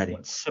 I'm ready.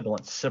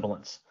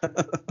 Sibilance.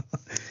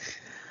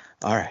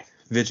 All right,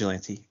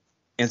 Vigilante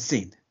and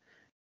Scene.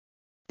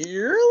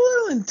 You're a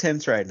little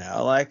intense right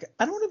now. Like,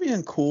 I don't want to be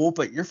uncool,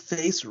 but your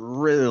face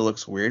really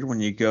looks weird when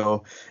you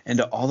go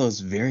into all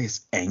those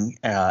various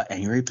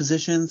angry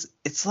positions.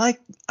 It's like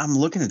I'm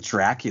looking at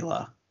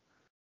Dracula.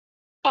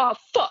 Oh,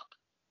 fuck.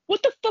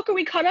 What the fuck are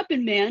we caught up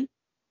in, man?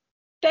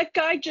 That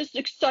guy just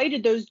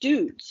excited those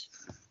dudes.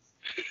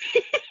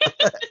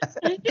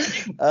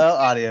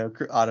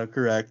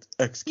 Autocorrect.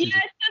 Excuse me.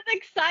 Yeah, it's just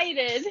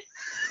excited.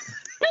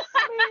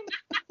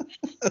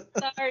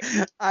 Sorry.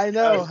 I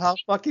know. How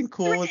fucking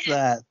cool was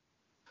that?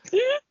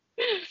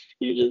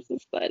 You just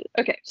excited.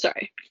 Okay,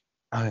 sorry.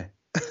 Okay.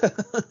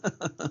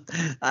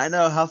 I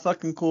know. How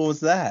fucking cool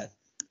was that?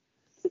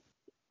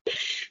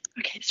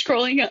 Okay,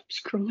 scrolling up.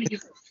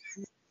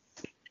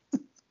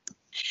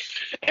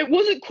 It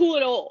wasn't cool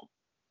at all.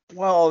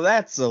 Well,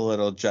 that's a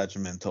little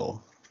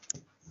judgmental.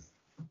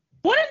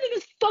 One of them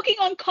is fucking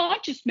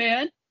unconscious,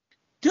 man.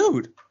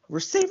 Dude, we're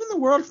saving the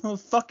world from a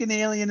fucking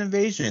alien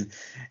invasion.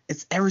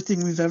 It's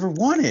everything we've ever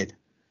wanted.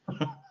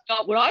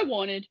 Not what I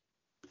wanted.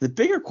 The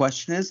bigger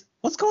question is,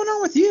 what's going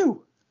on with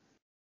you?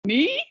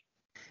 Me?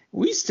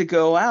 We used to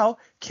go out,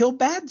 kill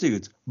bad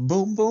dudes.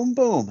 Boom, boom,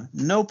 boom.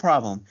 No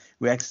problem.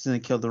 We accidentally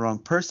killed the wrong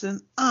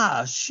person.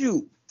 Ah,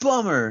 shoot.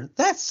 Bummer.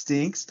 That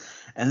stinks.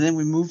 And then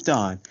we moved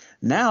on.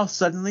 Now,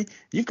 suddenly,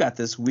 you've got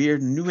this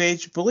weird new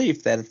age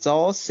belief that it's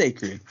all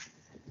sacred.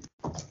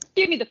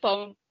 Give me the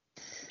phone.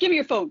 Give me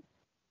your phone.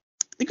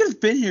 They could have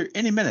been here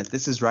any minute.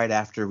 This is right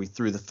after we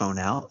threw the phone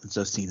out. And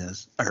so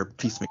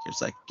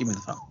Peacemaker's like, give me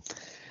the phone.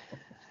 All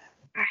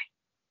right.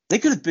 They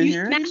could have been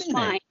here any minute.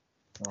 Mine.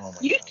 Oh my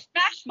You God.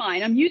 smashed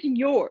mine. I'm using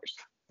yours.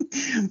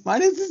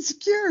 Mine isn't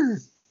secure.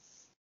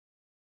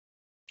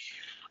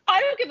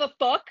 I don't give a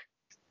fuck.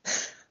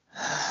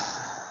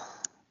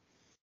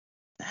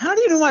 How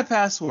do you know my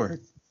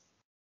password?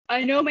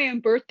 I know my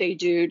own birthday,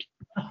 dude.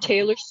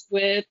 Taylor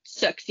Swift,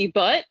 sexy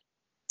butt.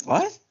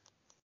 What?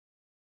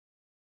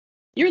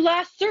 Your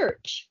last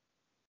search.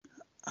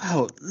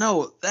 Oh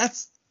no,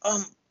 that's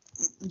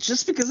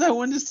just because I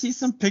wanted to see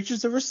some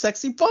pictures of her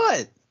sexy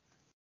butt.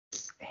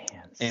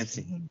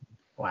 Nancy.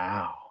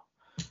 Wow.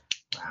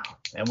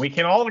 And we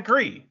can all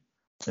agree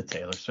that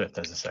Taylor Swift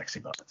has a sexy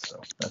butt. So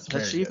that's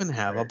Does she even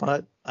have a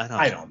butt?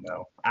 I don't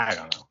know. I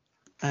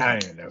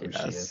don't even know who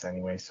she is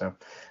anyway. So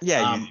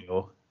yeah, you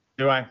do.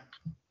 Do I?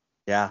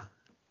 Yeah,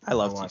 I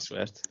love T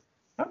Swift.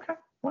 Okay.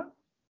 Well,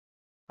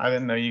 I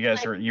didn't know you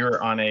guys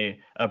were on a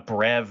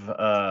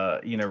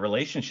brev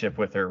relationship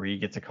with her where you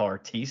get to call her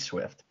T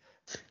Swift.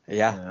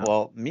 Yeah,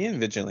 well, me and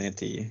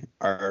Vigilante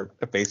are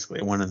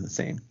basically one and the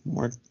same.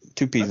 We're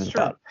two peas in a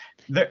pod.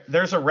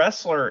 There's a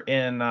wrestler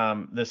in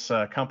this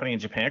company in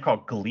Japan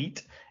called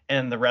Gleet,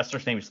 and the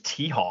wrestler's name is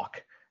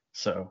T-Hawk.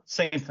 So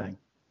same thing.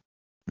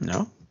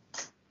 No.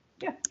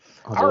 Yeah.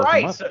 All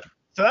right. So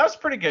that was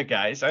pretty good,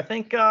 guys. I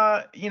think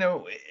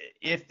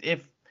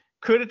if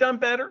could have done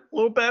better, a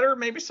little better,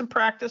 maybe some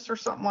practice or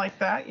something like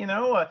that.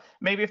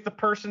 Maybe if the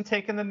person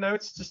taking the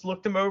notes just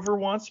looked them over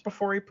once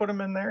before he put them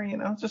in there.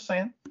 Just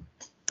saying.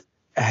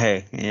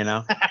 Hey,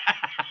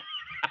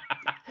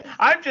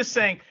 I'm just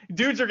saying,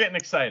 dudes are getting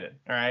excited.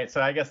 All right, so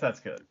I guess that's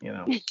good.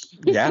 Yeah.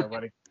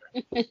 Everybody.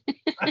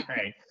 All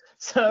right.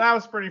 So that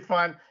was pretty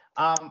fun.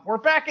 We're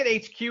back at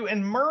HQ,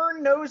 and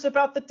Myrn knows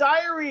about the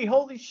diary.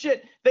 Holy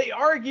shit! They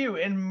argue,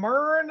 and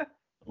Myrn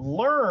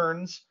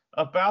learns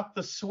about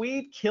the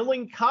Swede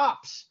killing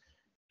cops.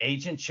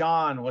 Agent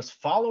John was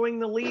following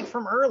the lead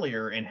from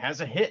earlier and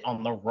has a hit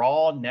on the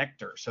raw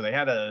nectar. So they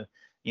had a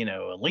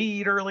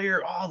lead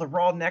earlier. Oh, the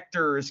raw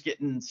nectar is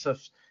getting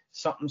something,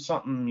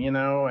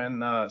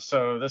 and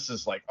so this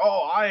is like,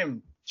 oh, I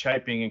am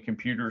typing in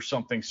computer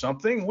something.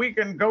 We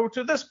can go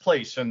to this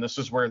place, and this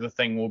is where the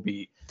thing will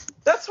be.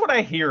 That's what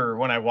I hear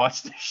when I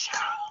watch the show.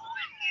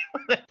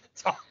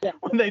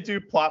 When they do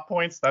plot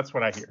points, that's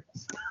what I hear.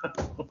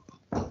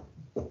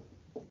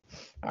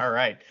 All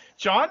right,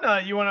 John,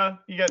 you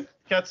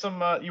got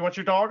some? You want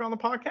your dog on the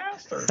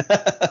podcast?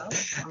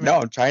 Or no,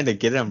 I'm trying to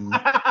get him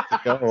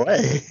to go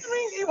away.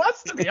 He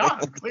wants to be on,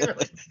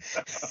 clearly.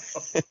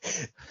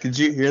 Did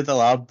you hear the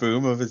loud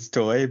boom of his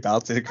toy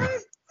bouncing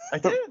across? I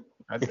did.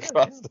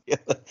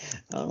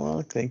 Oh,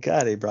 well, thank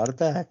God he brought it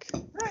back.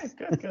 Right,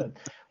 good.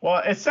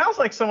 Well, it sounds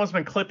like someone's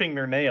been clipping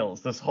their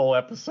nails this whole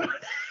episode.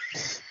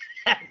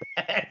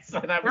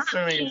 And I'm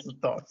assuming it's the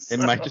dog. It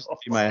might just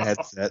be my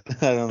headset.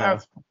 I don't know.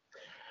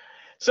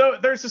 So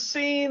there's a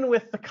scene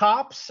with the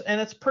cops, and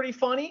it's pretty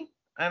funny,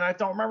 and I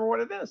don't remember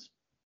what it is.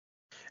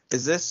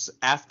 Is this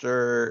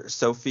after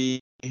Sophie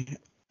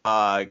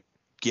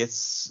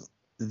gets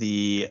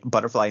the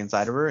butterfly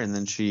inside of her, and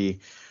then she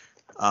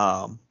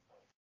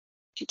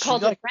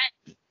calls a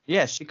friend?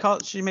 Yeah,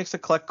 she makes a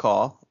collect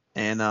call,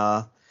 and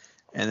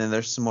then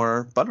there's some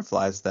more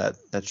butterflies that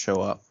show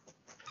up.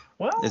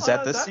 Well, is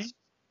that this scene?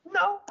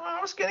 No, I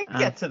was going to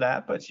get to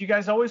that, but you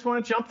guys always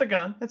want to jump the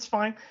gun. It's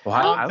fine.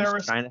 Well, I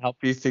was trying to help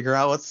you figure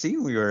out what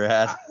scene we were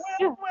at.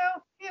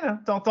 Well,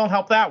 don't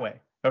help that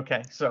way.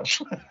 Okay, so.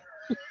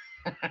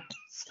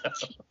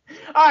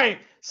 All right,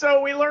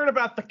 so we learn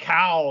about the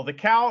cow. The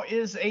cow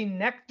is a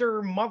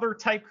nectar mother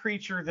type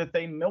creature that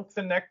they milk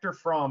the nectar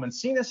from, and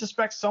Cena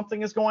suspects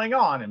something is going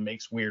on and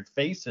makes weird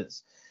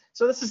faces.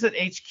 So this is at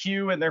HQ,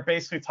 and they're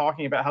basically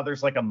talking about how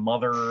there's like a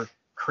mother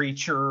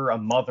creature, a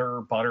mother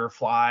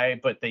butterfly,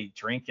 but they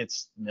drink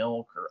its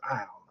milk, or I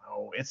don't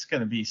know. It's going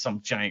to be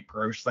some giant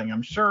gross thing.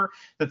 I'm sure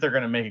that they're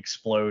going to make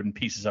explode, and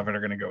pieces of it are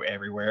going to go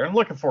everywhere. I'm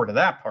looking forward to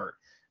that part,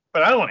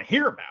 but I don't want to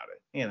hear about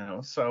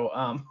it, So,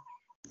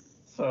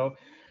 all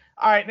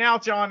right, now,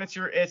 John,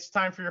 it's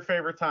time for your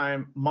favorite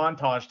time,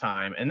 montage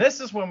time. And this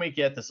is when we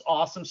get this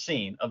awesome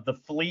scene of the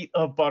fleet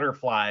of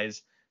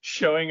butterflies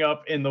showing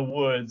up in the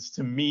woods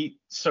to meet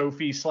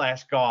Sophie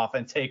 / Goff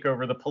and take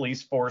over the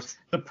police force,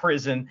 the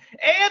prison,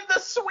 and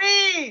the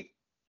Swede.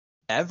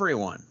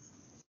 Everyone.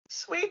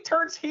 Swede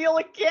turns heel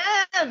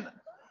again.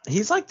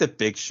 He's like the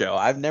Big Show.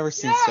 I've never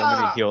seen so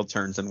many heel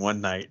turns in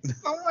one night.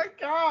 Oh, my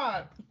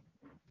God.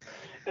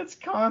 It's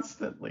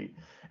constantly.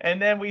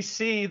 And then we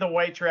see the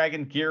White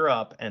Dragon gear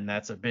up, and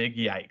that's a big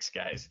yikes,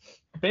 guys.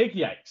 Big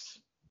yikes.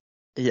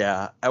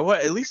 Yeah.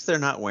 At least they're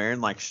not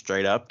wearing like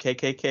straight up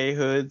KKK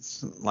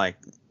hoods. Like,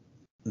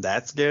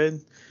 that's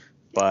good.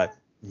 But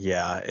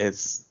yeah,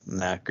 it's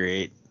not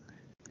great.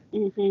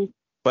 Mm-hmm.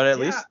 But at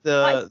least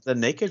the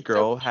naked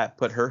girl had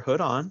put her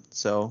hood on,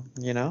 so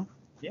Yeah.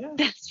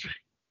 That's right.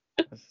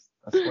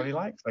 That's what he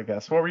likes, I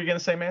guess. What were you gonna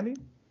say, Mandy?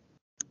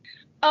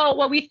 Oh,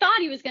 well, we thought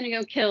he was gonna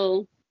go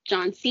kill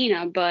John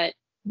Cena, but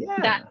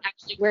that's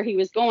actually where he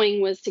was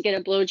going, was to get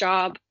a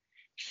blowjob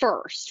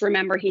first.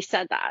 Remember, he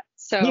said that.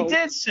 So he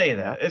did say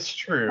that. It's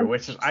true,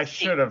 which is I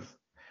should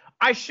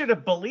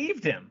have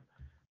believed him.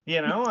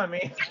 I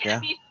mean,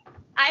 yeah.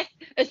 I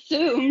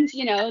assumed,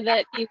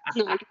 that he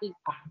was not going to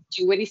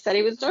do what he said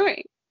he was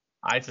doing.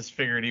 I just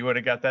figured he would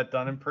have got that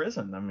done in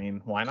prison. I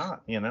mean, why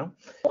not?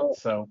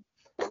 So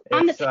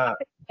on the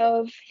topic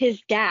of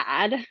his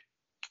dad,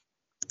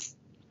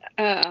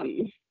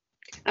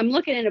 I'm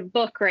looking at a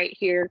book right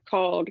here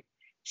called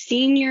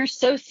Senior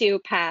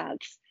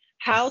Sociopaths: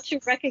 How to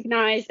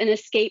Recognize and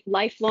Escape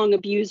Lifelong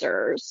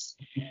Abusers.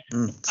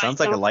 Sounds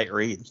like a light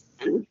read.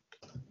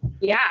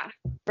 Yeah,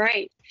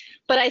 right.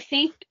 But I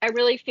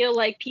really feel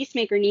like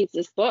Peacemaker needs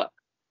this book.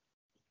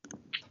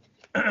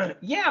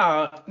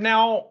 Yeah.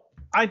 Now,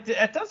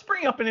 it does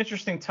bring up an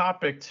interesting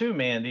topic too,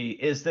 Mandy.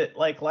 Is that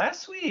like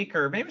last week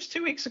or maybe it was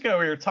 2 weeks ago,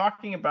 we were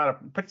talking about a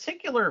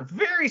particular,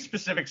 very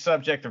specific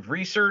subject of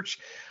research.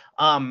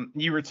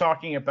 You were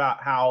talking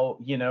about how,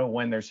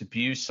 when there's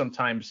abuse,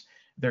 sometimes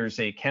there's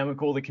a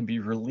chemical that can be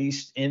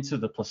released into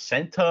the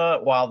placenta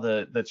while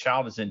the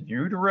child is in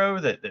utero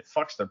that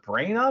fucks their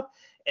brain up.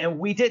 And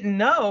we didn't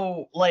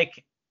know,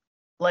 like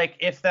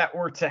if that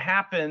were to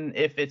happen,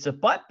 if it's a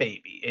butt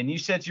baby. And you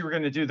said you were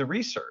going to do the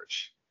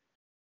research.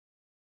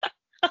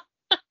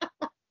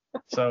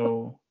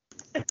 So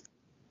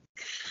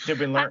did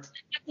we learn? I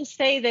have to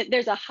say that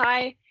there's a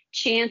high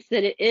chance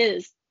that it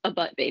is a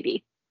butt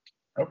baby.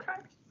 Okay.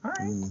 All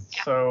right.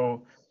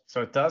 So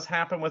it does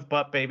happen with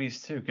butt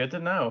babies too. Good to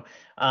know.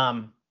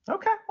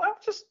 Okay. Well,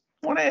 just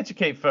want to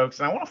educate folks,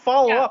 and I want to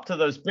follow up to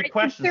those big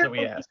questions that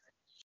we asked.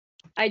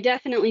 I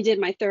definitely did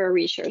my thorough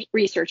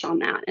research on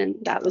that, and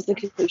that was the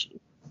conclusion.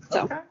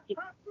 So okay.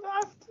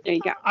 There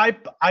you go.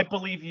 I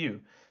believe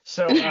you.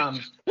 So all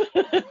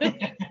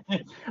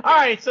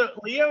right. So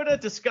Leota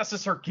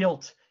discusses her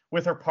guilt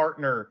with her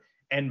partner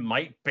and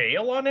might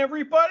bail on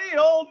everybody.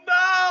 Oh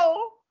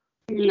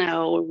no!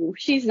 No,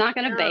 she's not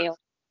going to bail.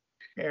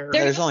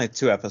 There's only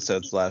 2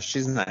 episodes left.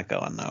 She's not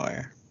going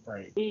nowhere.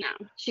 Right. No,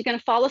 she's going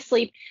to fall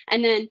asleep,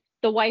 and then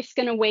the wife's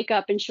going to wake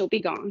up and she'll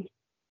be gone.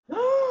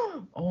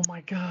 Oh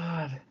my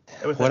God.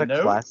 With What a a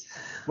note? class.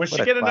 Would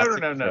she get a note or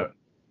no note?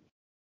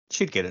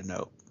 She'd get a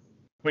note.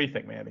 What do you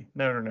think, Mandy?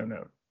 Note or no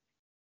note?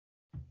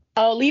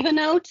 Oh, leave a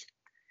note?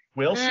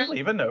 Will she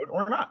leave a note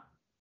or not?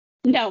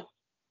 No,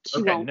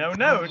 she won't. No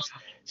note.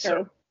 So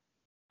Sure.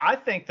 I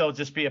think there'll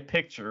just be a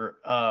picture.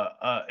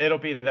 It'll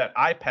be that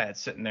iPad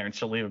sitting there, and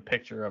she'll leave a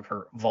picture of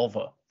her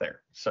vulva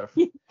there. So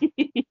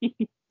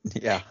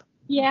Yeah.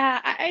 Yeah,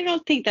 I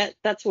don't think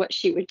that's what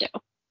she would do.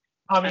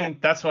 I mean,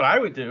 that's what I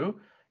would do.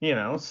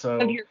 So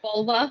Of your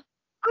vulva?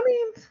 I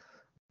mean,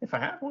 if I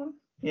had one,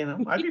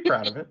 I'd be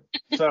proud of it.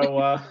 So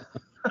all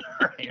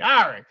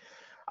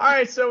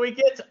right. So we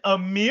get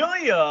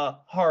Amelia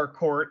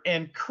Harcourt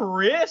and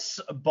Chris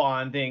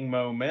bonding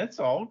moments.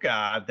 Oh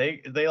God,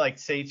 they like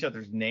say each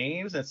other's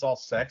names. And it's all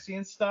sexy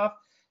and stuff.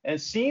 And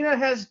Cena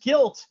has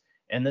guilt,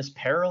 and this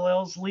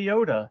parallels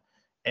Leota,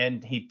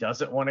 and he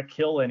doesn't want to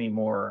kill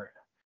anymore.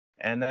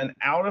 And then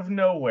out of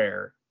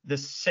nowhere,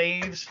 this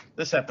saves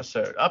this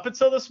episode. Up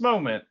until this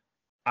moment,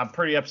 I'm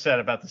pretty upset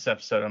about this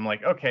episode. I'm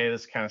like, okay,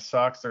 this kind of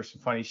sucks. There's some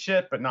funny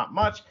shit, but not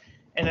much.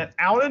 And then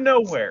out of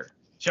nowhere,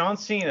 John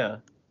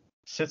Cena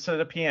sits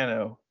at a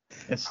piano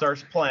and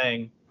starts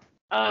playing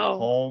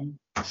Home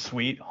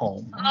Sweet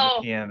Home on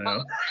the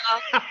piano.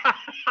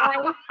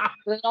 I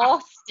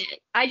lost it.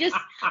 I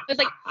was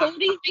like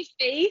holding my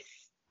face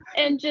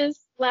and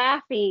just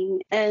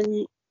laughing.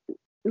 And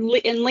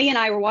Lee and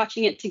I were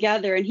watching it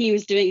together, and he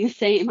was doing the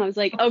same. I was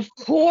like, of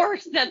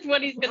course that's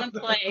what he's going to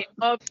play.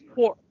 Of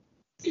course.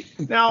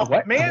 Now,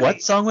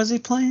 what song was he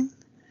playing?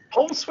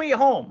 Home Sweet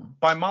Home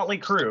by Motley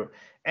Crue.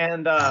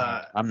 And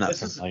I'm not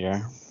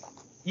familiar.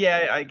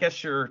 Yeah, I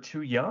guess you're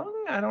too young.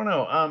 I don't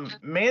know.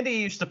 Mandy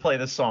used to play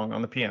this song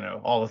on the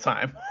piano all the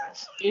time.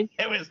 It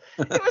was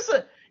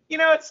a,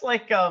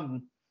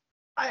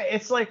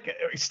 it's like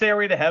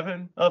Stairway to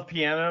Heaven of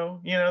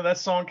piano. That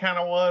song kind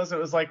of was. It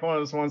was like one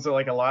of those ones that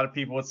like a lot of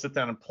people would sit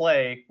down and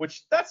play,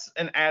 which that's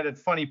an added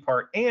funny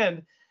part.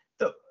 And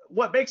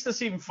what makes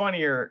this even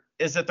funnier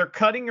is that they're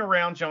cutting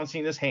around John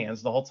Cena's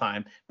hands the whole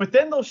time, but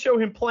then they'll show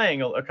him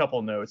playing a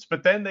couple notes,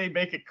 but then they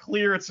make it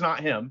clear it's not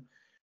him.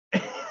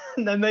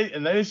 and then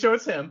they show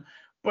it's him.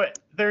 But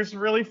there's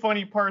really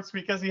funny parts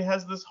because he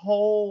has this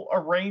whole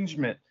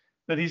arrangement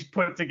that he's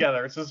put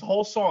together. It's this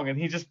whole song, and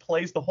he just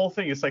plays the whole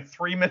thing. It's like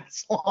 3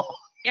 minutes long.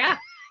 Yeah.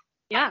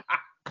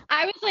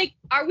 I was like,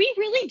 are we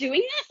really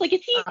doing this? Like,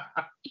 is he?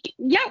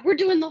 Yeah, we're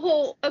doing the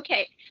whole.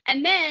 Okay.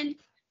 And then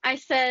I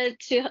said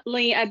to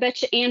Lee, I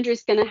bet you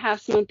Andrew's going to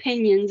have some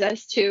opinions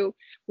as to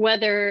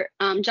whether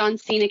John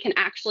Cena can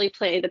actually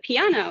play the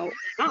piano or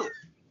not.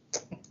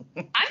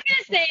 I'm going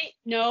to say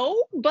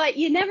no, but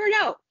you never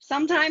know.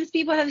 Sometimes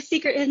people have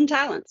secret hidden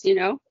talents,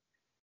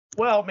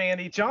 Well,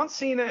 Mandy, John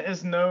Cena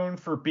is known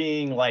for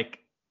being like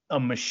a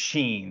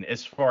machine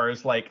as far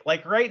as like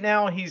right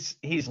now he's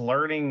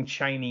learning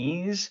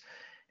Chinese.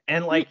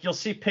 And like you'll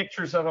see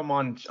pictures of him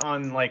on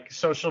like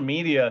social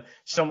media.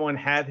 Someone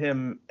had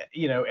him,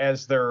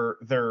 as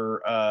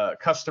their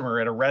customer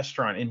at a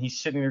restaurant, and he's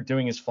sitting there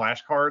doing his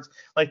flashcards.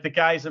 Like the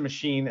guy's a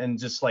machine and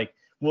just like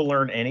will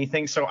learn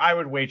anything. So I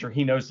would wager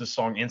he knows the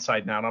song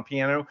inside and out on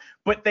piano.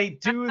 But they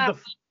do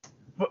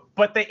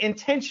but they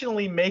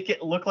intentionally make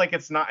it look like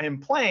it's not him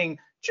playing,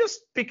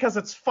 just because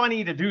it's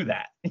funny to do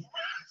that.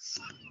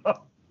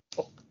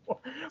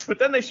 But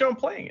then they show him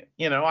playing it.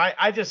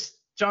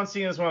 John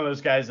Cena is one of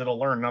those guys that'll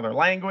learn another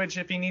language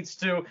if he needs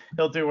to.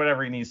 He'll do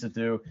whatever he needs to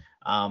do,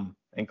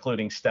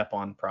 including step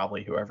on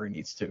probably whoever he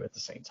needs to at the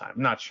same time.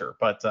 I'm not sure,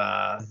 but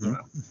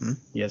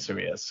he is who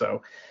he is.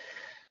 So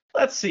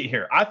let's see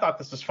here. I thought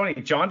this was funny.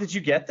 John, did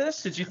you get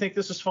this? Did you think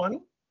this was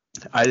funny?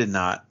 I did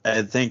not.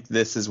 I think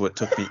this is what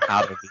took me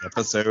out of the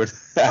episode.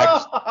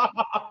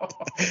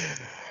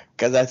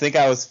 Because I think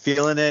I was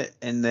feeling it,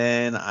 and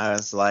then I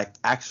was like,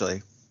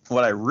 actually,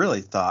 what I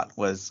really thought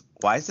was,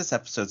 why is this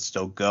episode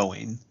still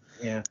going?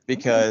 Yeah.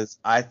 Because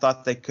I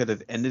thought they could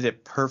have ended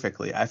it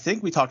perfectly. I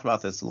think we talked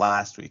about this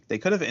last week. They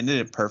could have ended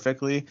it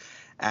perfectly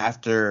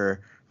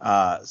after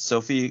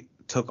Sophie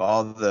took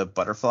all the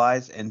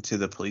butterflies into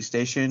the police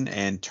station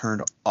and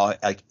turned all,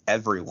 like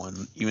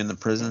everyone, even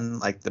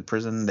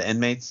the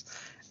inmates,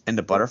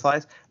 into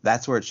butterflies.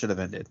 That's where it should have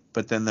ended.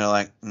 But then they're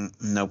like,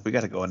 nope, we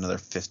got to go another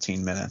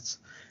 15 minutes.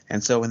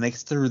 And so when they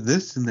threw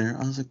this in there,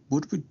 I was like,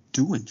 what are we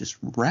doing? Just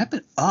wrap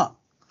it up.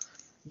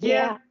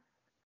 Yeah.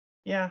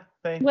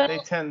 They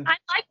tend. I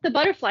like the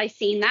butterfly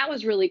scene. That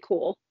was really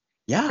cool.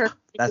 Yeah,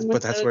 that's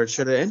where it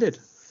should have ended.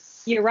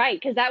 You're right,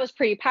 because that was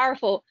pretty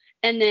powerful.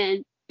 And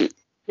then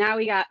now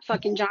we got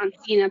fucking John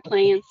Cena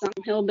playing some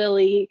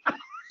hillbilly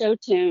show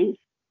tune.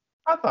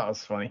 I thought it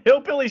was funny.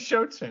 Hillbilly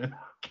show tune.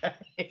 Okay.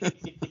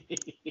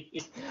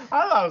 I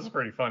thought it was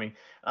pretty funny.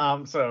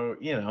 So,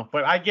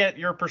 but I get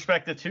your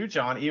perspective too,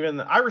 John.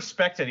 I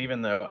respect it,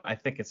 even though I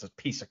think it's a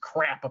piece of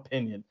crap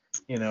opinion,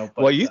 But,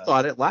 well, you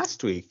thought it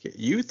last week.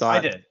 You thought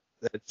I did.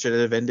 That it should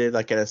have ended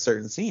like at a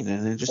certain scene,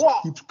 and it just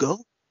keeps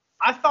going.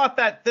 I thought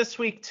that this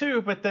week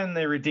too, but then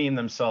they redeemed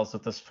themselves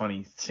with this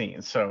funny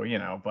scene. So,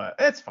 but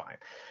it's fine.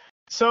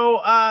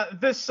 So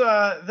this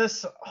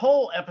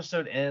whole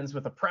episode ends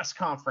with a press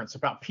conference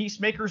about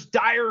Peacemaker's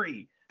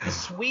diary. The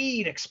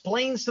Swede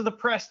explains to the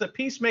press that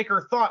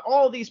Peacemaker thought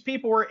all these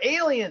people were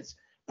aliens,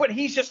 but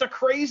he's just a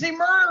crazy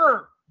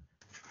murderer.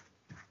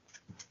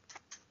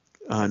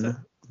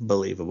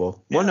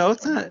 Unbelievable. Yeah, well, no,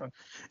 it's not.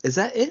 Is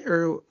that it,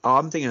 or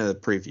I'm thinking of the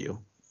preview?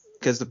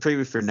 Because the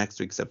preview for next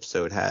week's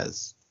episode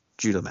has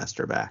Judo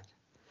Master back.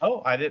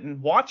 Oh, I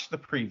didn't watch the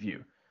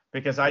preview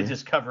because I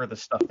just cover the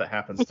stuff that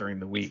happens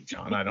during the week,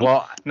 John. I'm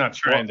not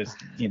trying to,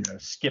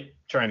 skip,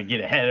 trying to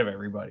get ahead of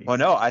everybody. Well,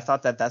 no, I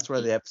thought that's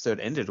where the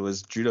episode ended,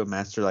 was Judo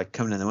Master like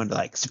coming in the window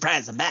like,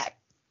 surprise, I'm back.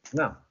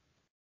 No.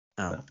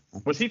 Oh.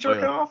 No. Was he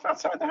jerking off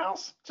outside the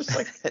house? Just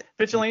like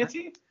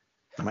Vigilante?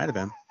 It might have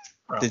been.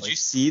 Probably. Did you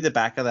see the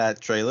back of that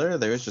trailer?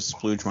 There was just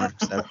splooge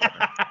marks.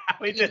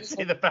 We did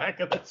see the back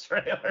of the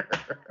trailer.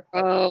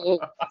 Oh.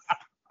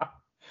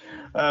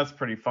 That's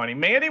pretty funny.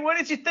 Mandy, what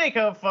did you think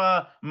of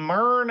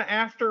Myrn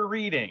after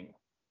reading?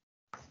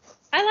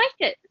 I liked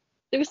it.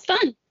 It was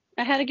fun.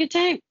 I had a good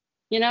time.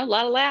 A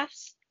lot of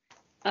laughs.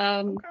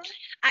 Any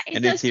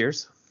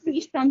tears?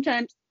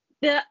 Sometimes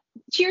the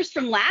cheers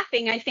from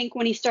laughing, I think,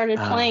 when he started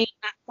playing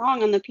that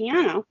song on the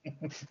piano.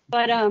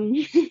 But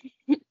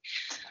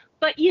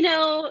but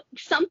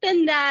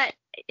something that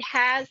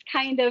has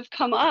kind of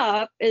come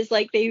up is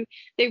like they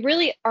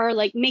really are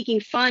like making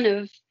fun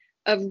of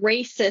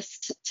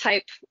racist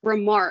type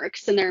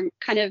remarks, and they're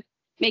kind of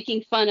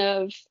making fun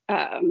of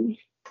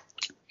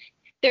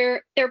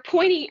they're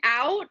pointing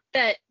out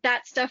that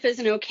stuff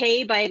isn't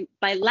okay by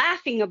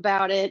laughing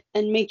about it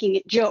and making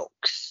it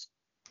jokes,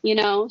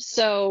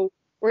 so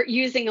we're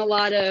using a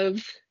lot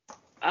of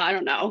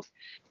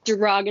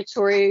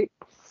derogatory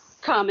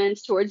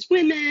comments towards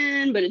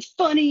women, but it's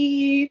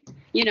funny,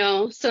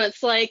 so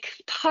it's like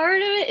part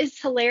of it is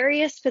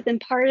hilarious, but then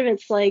part of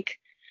it's like,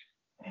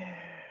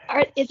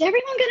 is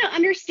everyone going to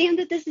understand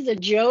that this is a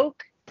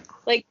joke?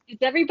 Like, does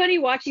everybody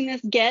watching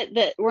this get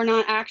that we're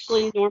not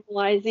actually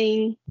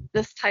normalizing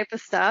this type of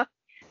stuff?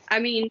 I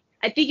mean,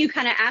 I think you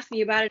kind of asked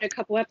me about it a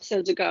couple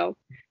episodes ago,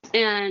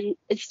 and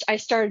I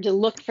started to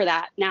look for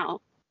that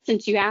now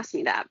since you asked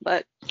me that,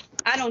 but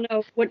I don't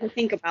know what to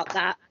think about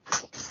that.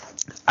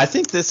 I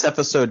think this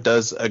episode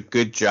does a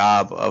good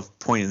job of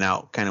pointing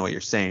out kind of what you're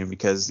saying,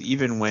 because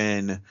even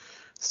when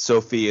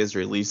Sophie is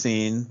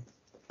releasing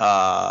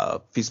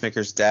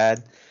Peacemaker's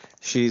dad,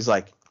 she's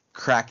like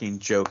cracking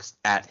jokes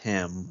at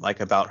him, like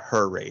about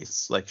her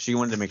race. Like, she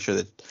wanted to make sure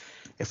that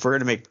if we're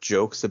going to make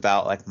jokes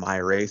about like my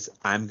race,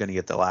 I'm going to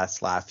get the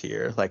last laugh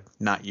here, like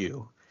not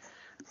you.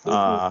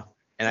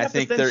 And I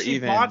think she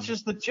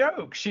botches the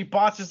joke. She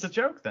botches the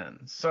joke then.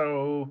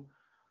 So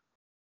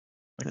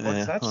like, what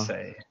does that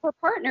say? Her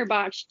partner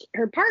botched.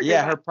 Her partner.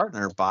 Yeah, her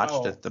partner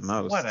botched it the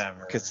most.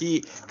 Whatever.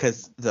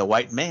 Because the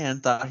white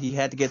man thought he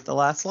had to get the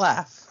last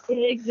laugh.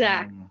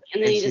 Exactly.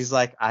 And then she's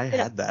like, I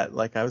had that.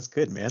 Like, I was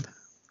good, man.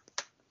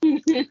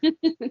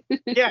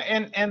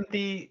 Yeah, and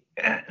the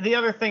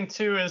other thing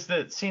too is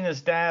that Cena's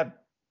dad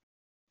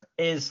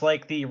is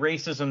like, the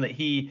racism that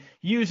he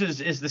uses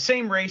is the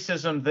same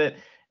racism that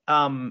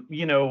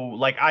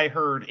like I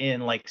heard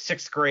in like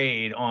 6th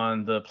grade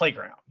on the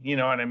playground, you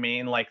know what I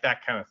mean? Like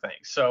that kind of thing.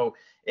 So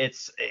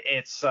it's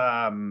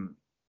like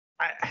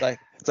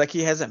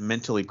he hasn't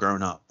mentally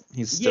grown up.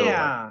 He's still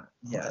a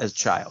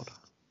child.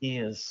 He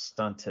is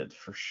stunted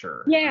for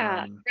sure.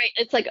 Yeah, right.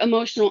 It's like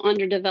emotional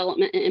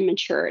underdevelopment and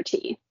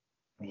immaturity.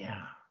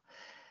 Yeah.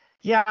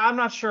 Yeah, I'm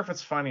not sure if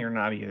it's funny or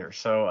not either.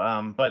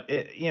 So, but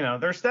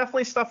there's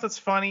definitely stuff that's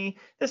funny.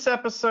 This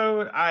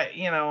episode, I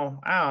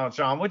don't know,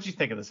 John, what'd you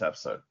think of this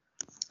episode?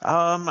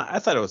 I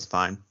thought it was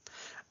fine.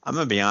 I'm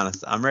gonna be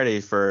honest. I'm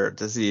ready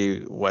to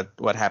see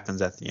what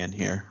happens at the end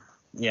here.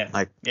 Yeah,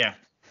 Like, yeah.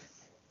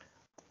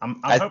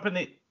 I'm I- hoping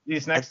that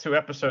these next two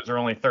episodes are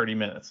only 30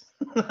 minutes.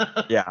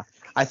 yeah,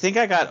 I think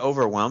I got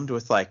overwhelmed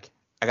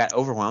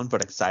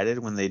but excited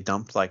when they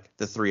dumped like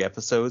the 3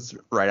 episodes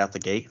right out the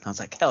gate, and I was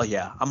like, hell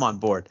yeah, I'm on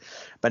board.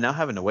 But now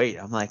having to wait,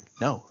 I'm like,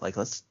 no, like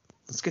let's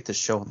get this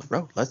show on the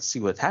road. Let's see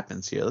what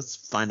happens here. Let's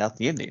find out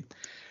the ending.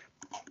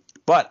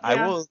 But I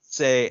Yeah. will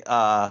say,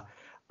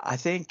 I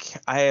think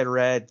I had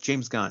read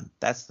James Gunn.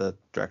 That's the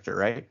director,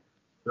 right?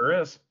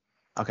 There is.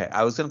 Okay,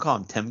 I was gonna call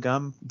him Tim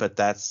Gunn, but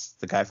that's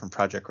the guy from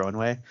Project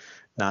Runway,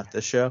 not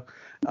this show.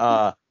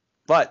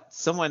 But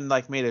someone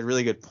like made a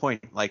really good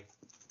point. Like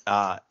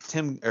I'd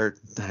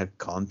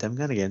call him Tim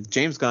Gunn again.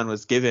 James Gunn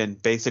was given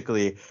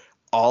basically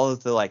all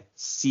of the like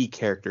C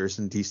characters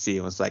in DC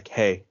and was like,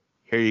 hey,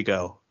 here you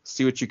go,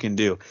 see what you can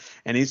do.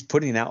 And he's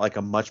putting out like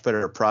a much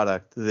better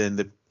product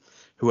than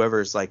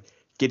whoever's like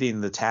getting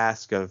the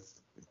task of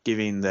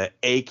giving the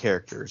A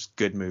characters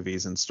good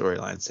movies and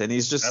storylines. And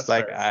he's just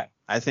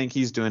I think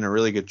he's doing a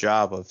really good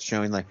job of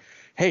showing like,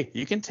 hey,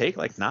 you can take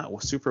like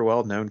not super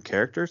well known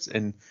characters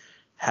and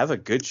have a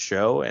good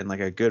show and like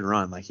a good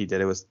run. Like he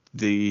did it with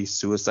the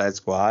Suicide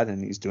Squad,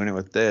 and he's doing it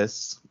with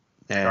this.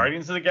 And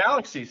Guardians of the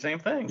Galaxy, same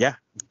thing. yeah,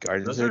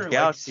 Guardians Those of are the like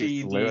Galaxy,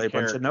 CD literally a bunch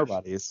characters. of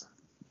nobodies.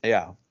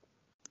 Yeah.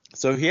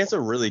 So he has a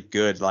really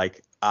good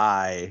like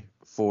eye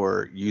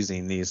for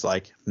using these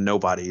like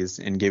nobodies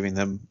and giving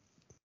them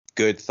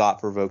good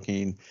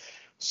thought-provoking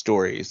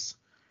stories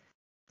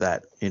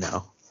that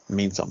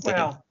mean something.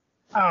 Well,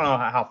 I don't know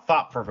how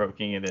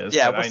thought-provoking it is.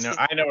 Yeah, but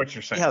I know what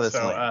you're saying. how this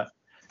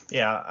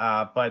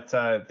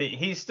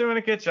He's doing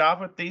a good job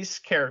with these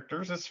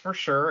characters, that's for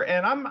sure,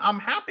 and I'm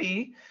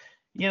happy,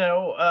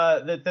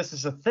 that this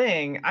is a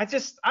thing. I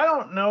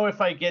don't know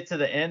if I get to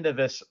the end of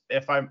this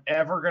if I'm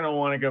ever gonna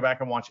want to go back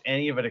and watch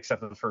any of it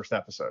except for the first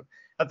episode.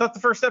 I thought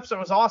the first episode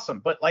was awesome,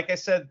 but like I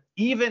said,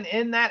 even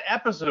in that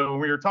episode when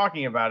we were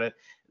talking about it,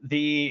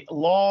 the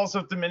laws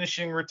of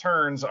diminishing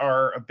returns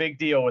are a big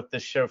deal with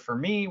this show for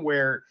me,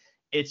 where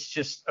it's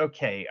just,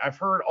 okay, I've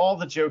heard all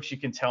the jokes you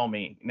can tell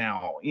me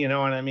now, you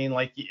know what I mean?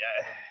 Like, yeah,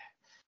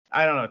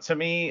 I don't know. To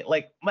me,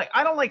 like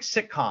I don't like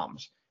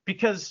sitcoms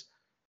because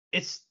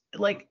it's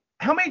like,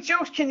 how many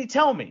jokes can you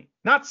tell me?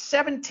 Not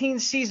 17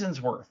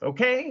 seasons worth,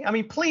 okay? I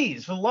mean,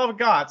 please, for the love of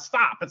God,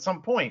 stop at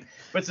some point.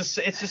 But it's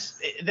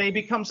just they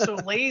become so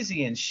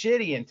lazy and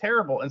shitty and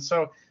terrible. And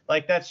so,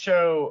 like this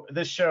show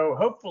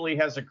hopefully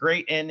has a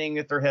great ending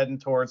that they're heading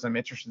towards. I'm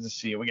interested to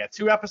see it. We got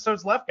 2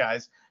 episodes left,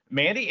 guys.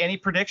 Mandy, any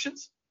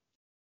predictions?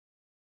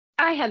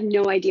 I have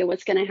no idea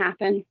what's going to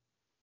happen.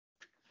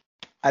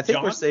 I think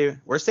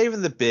John? we're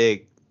saving the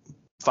big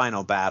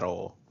final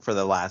battle for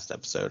the last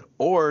episode,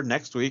 or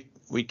next week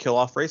we kill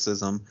off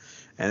racism,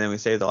 and then we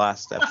save the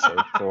last episode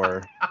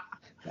for.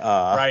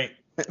 Right.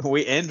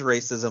 We end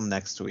racism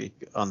next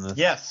week on the.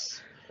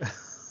 Yes.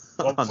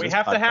 Well, we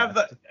have to have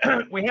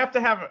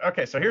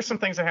okay, so here's some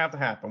things that have to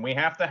happen. We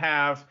have to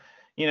have,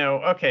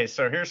 okay,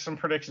 so here's some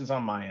predictions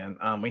on my end.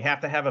 We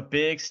have to have a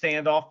big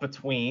standoff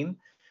between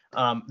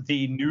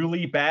the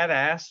newly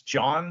badass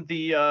John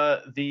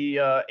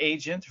the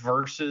agent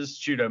versus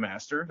Judo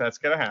Master. That's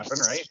gonna happen,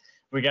 right?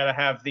 We got to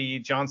have the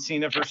John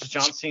Cena versus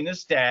John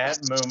Cena's dad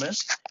moment.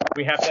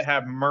 We have to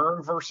have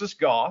Murn versus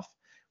Goff.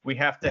 We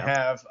have to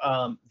have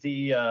I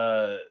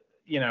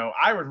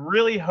would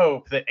really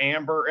hope that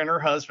Amber and her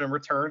husband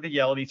return to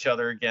yell at each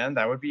other again.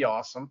 That would be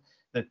awesome.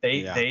 That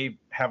they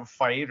have a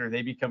fight or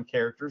they become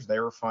characters. They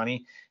were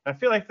funny. And I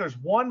feel like there's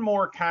one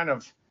more kind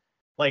of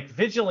like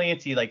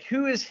vigilante. Like,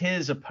 who is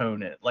his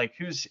opponent? Like,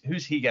 who's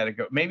he got to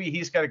go? Maybe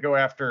he's got to go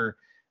after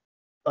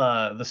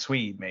the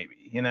Swede. Maybe,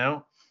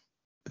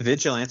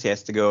 Vigilante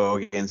has to go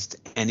against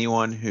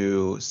anyone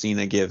who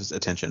Cena gives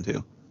attention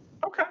to.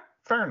 Okay,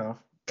 fair enough.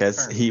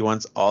 Because he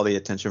wants all the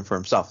attention for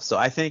himself. So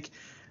I think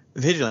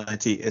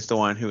Vigilante is the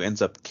one who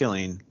ends up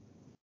killing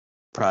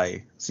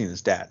probably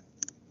Cena's dad.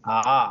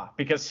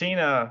 Because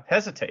Cena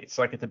hesitates,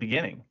 like at the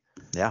beginning.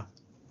 Yeah.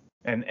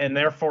 And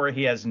therefore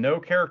he has no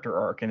character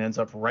arc and ends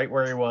up right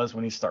where he was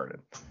when he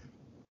started.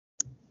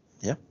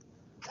 Yeah.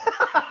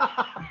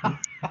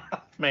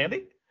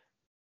 Mandy?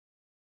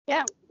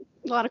 Yeah,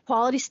 a lot of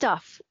quality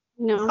stuff.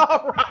 No.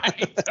 All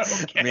right.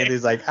 Okay.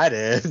 Mandy's like, I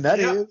did. Not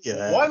you.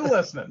 Yeah. One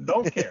listening.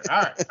 Don't care.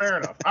 All right. Fair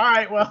enough. All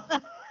right. Well.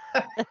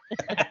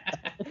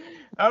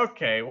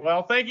 Okay.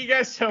 Well, thank you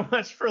guys so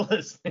much for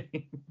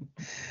listening.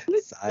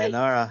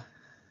 Sayonara.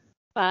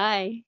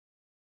 Bye.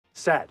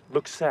 Sad.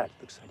 Look sad.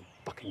 Look sad, you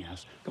fucking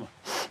ass. Come on.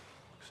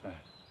 Look sad.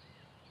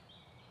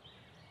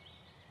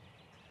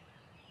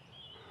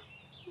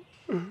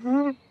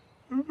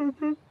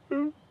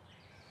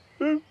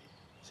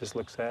 Does this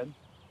look sad?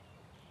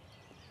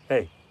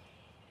 Hey.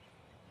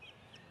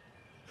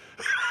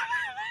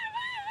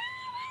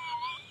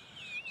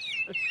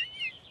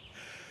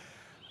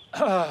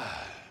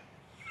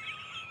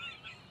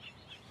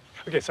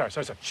 Okay, sorry.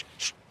 Shh,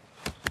 shh.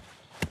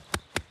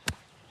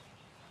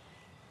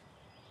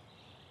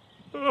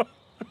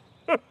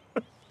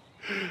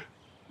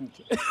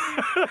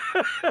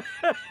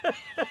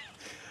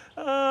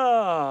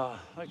 Oh,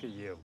 look at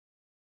you.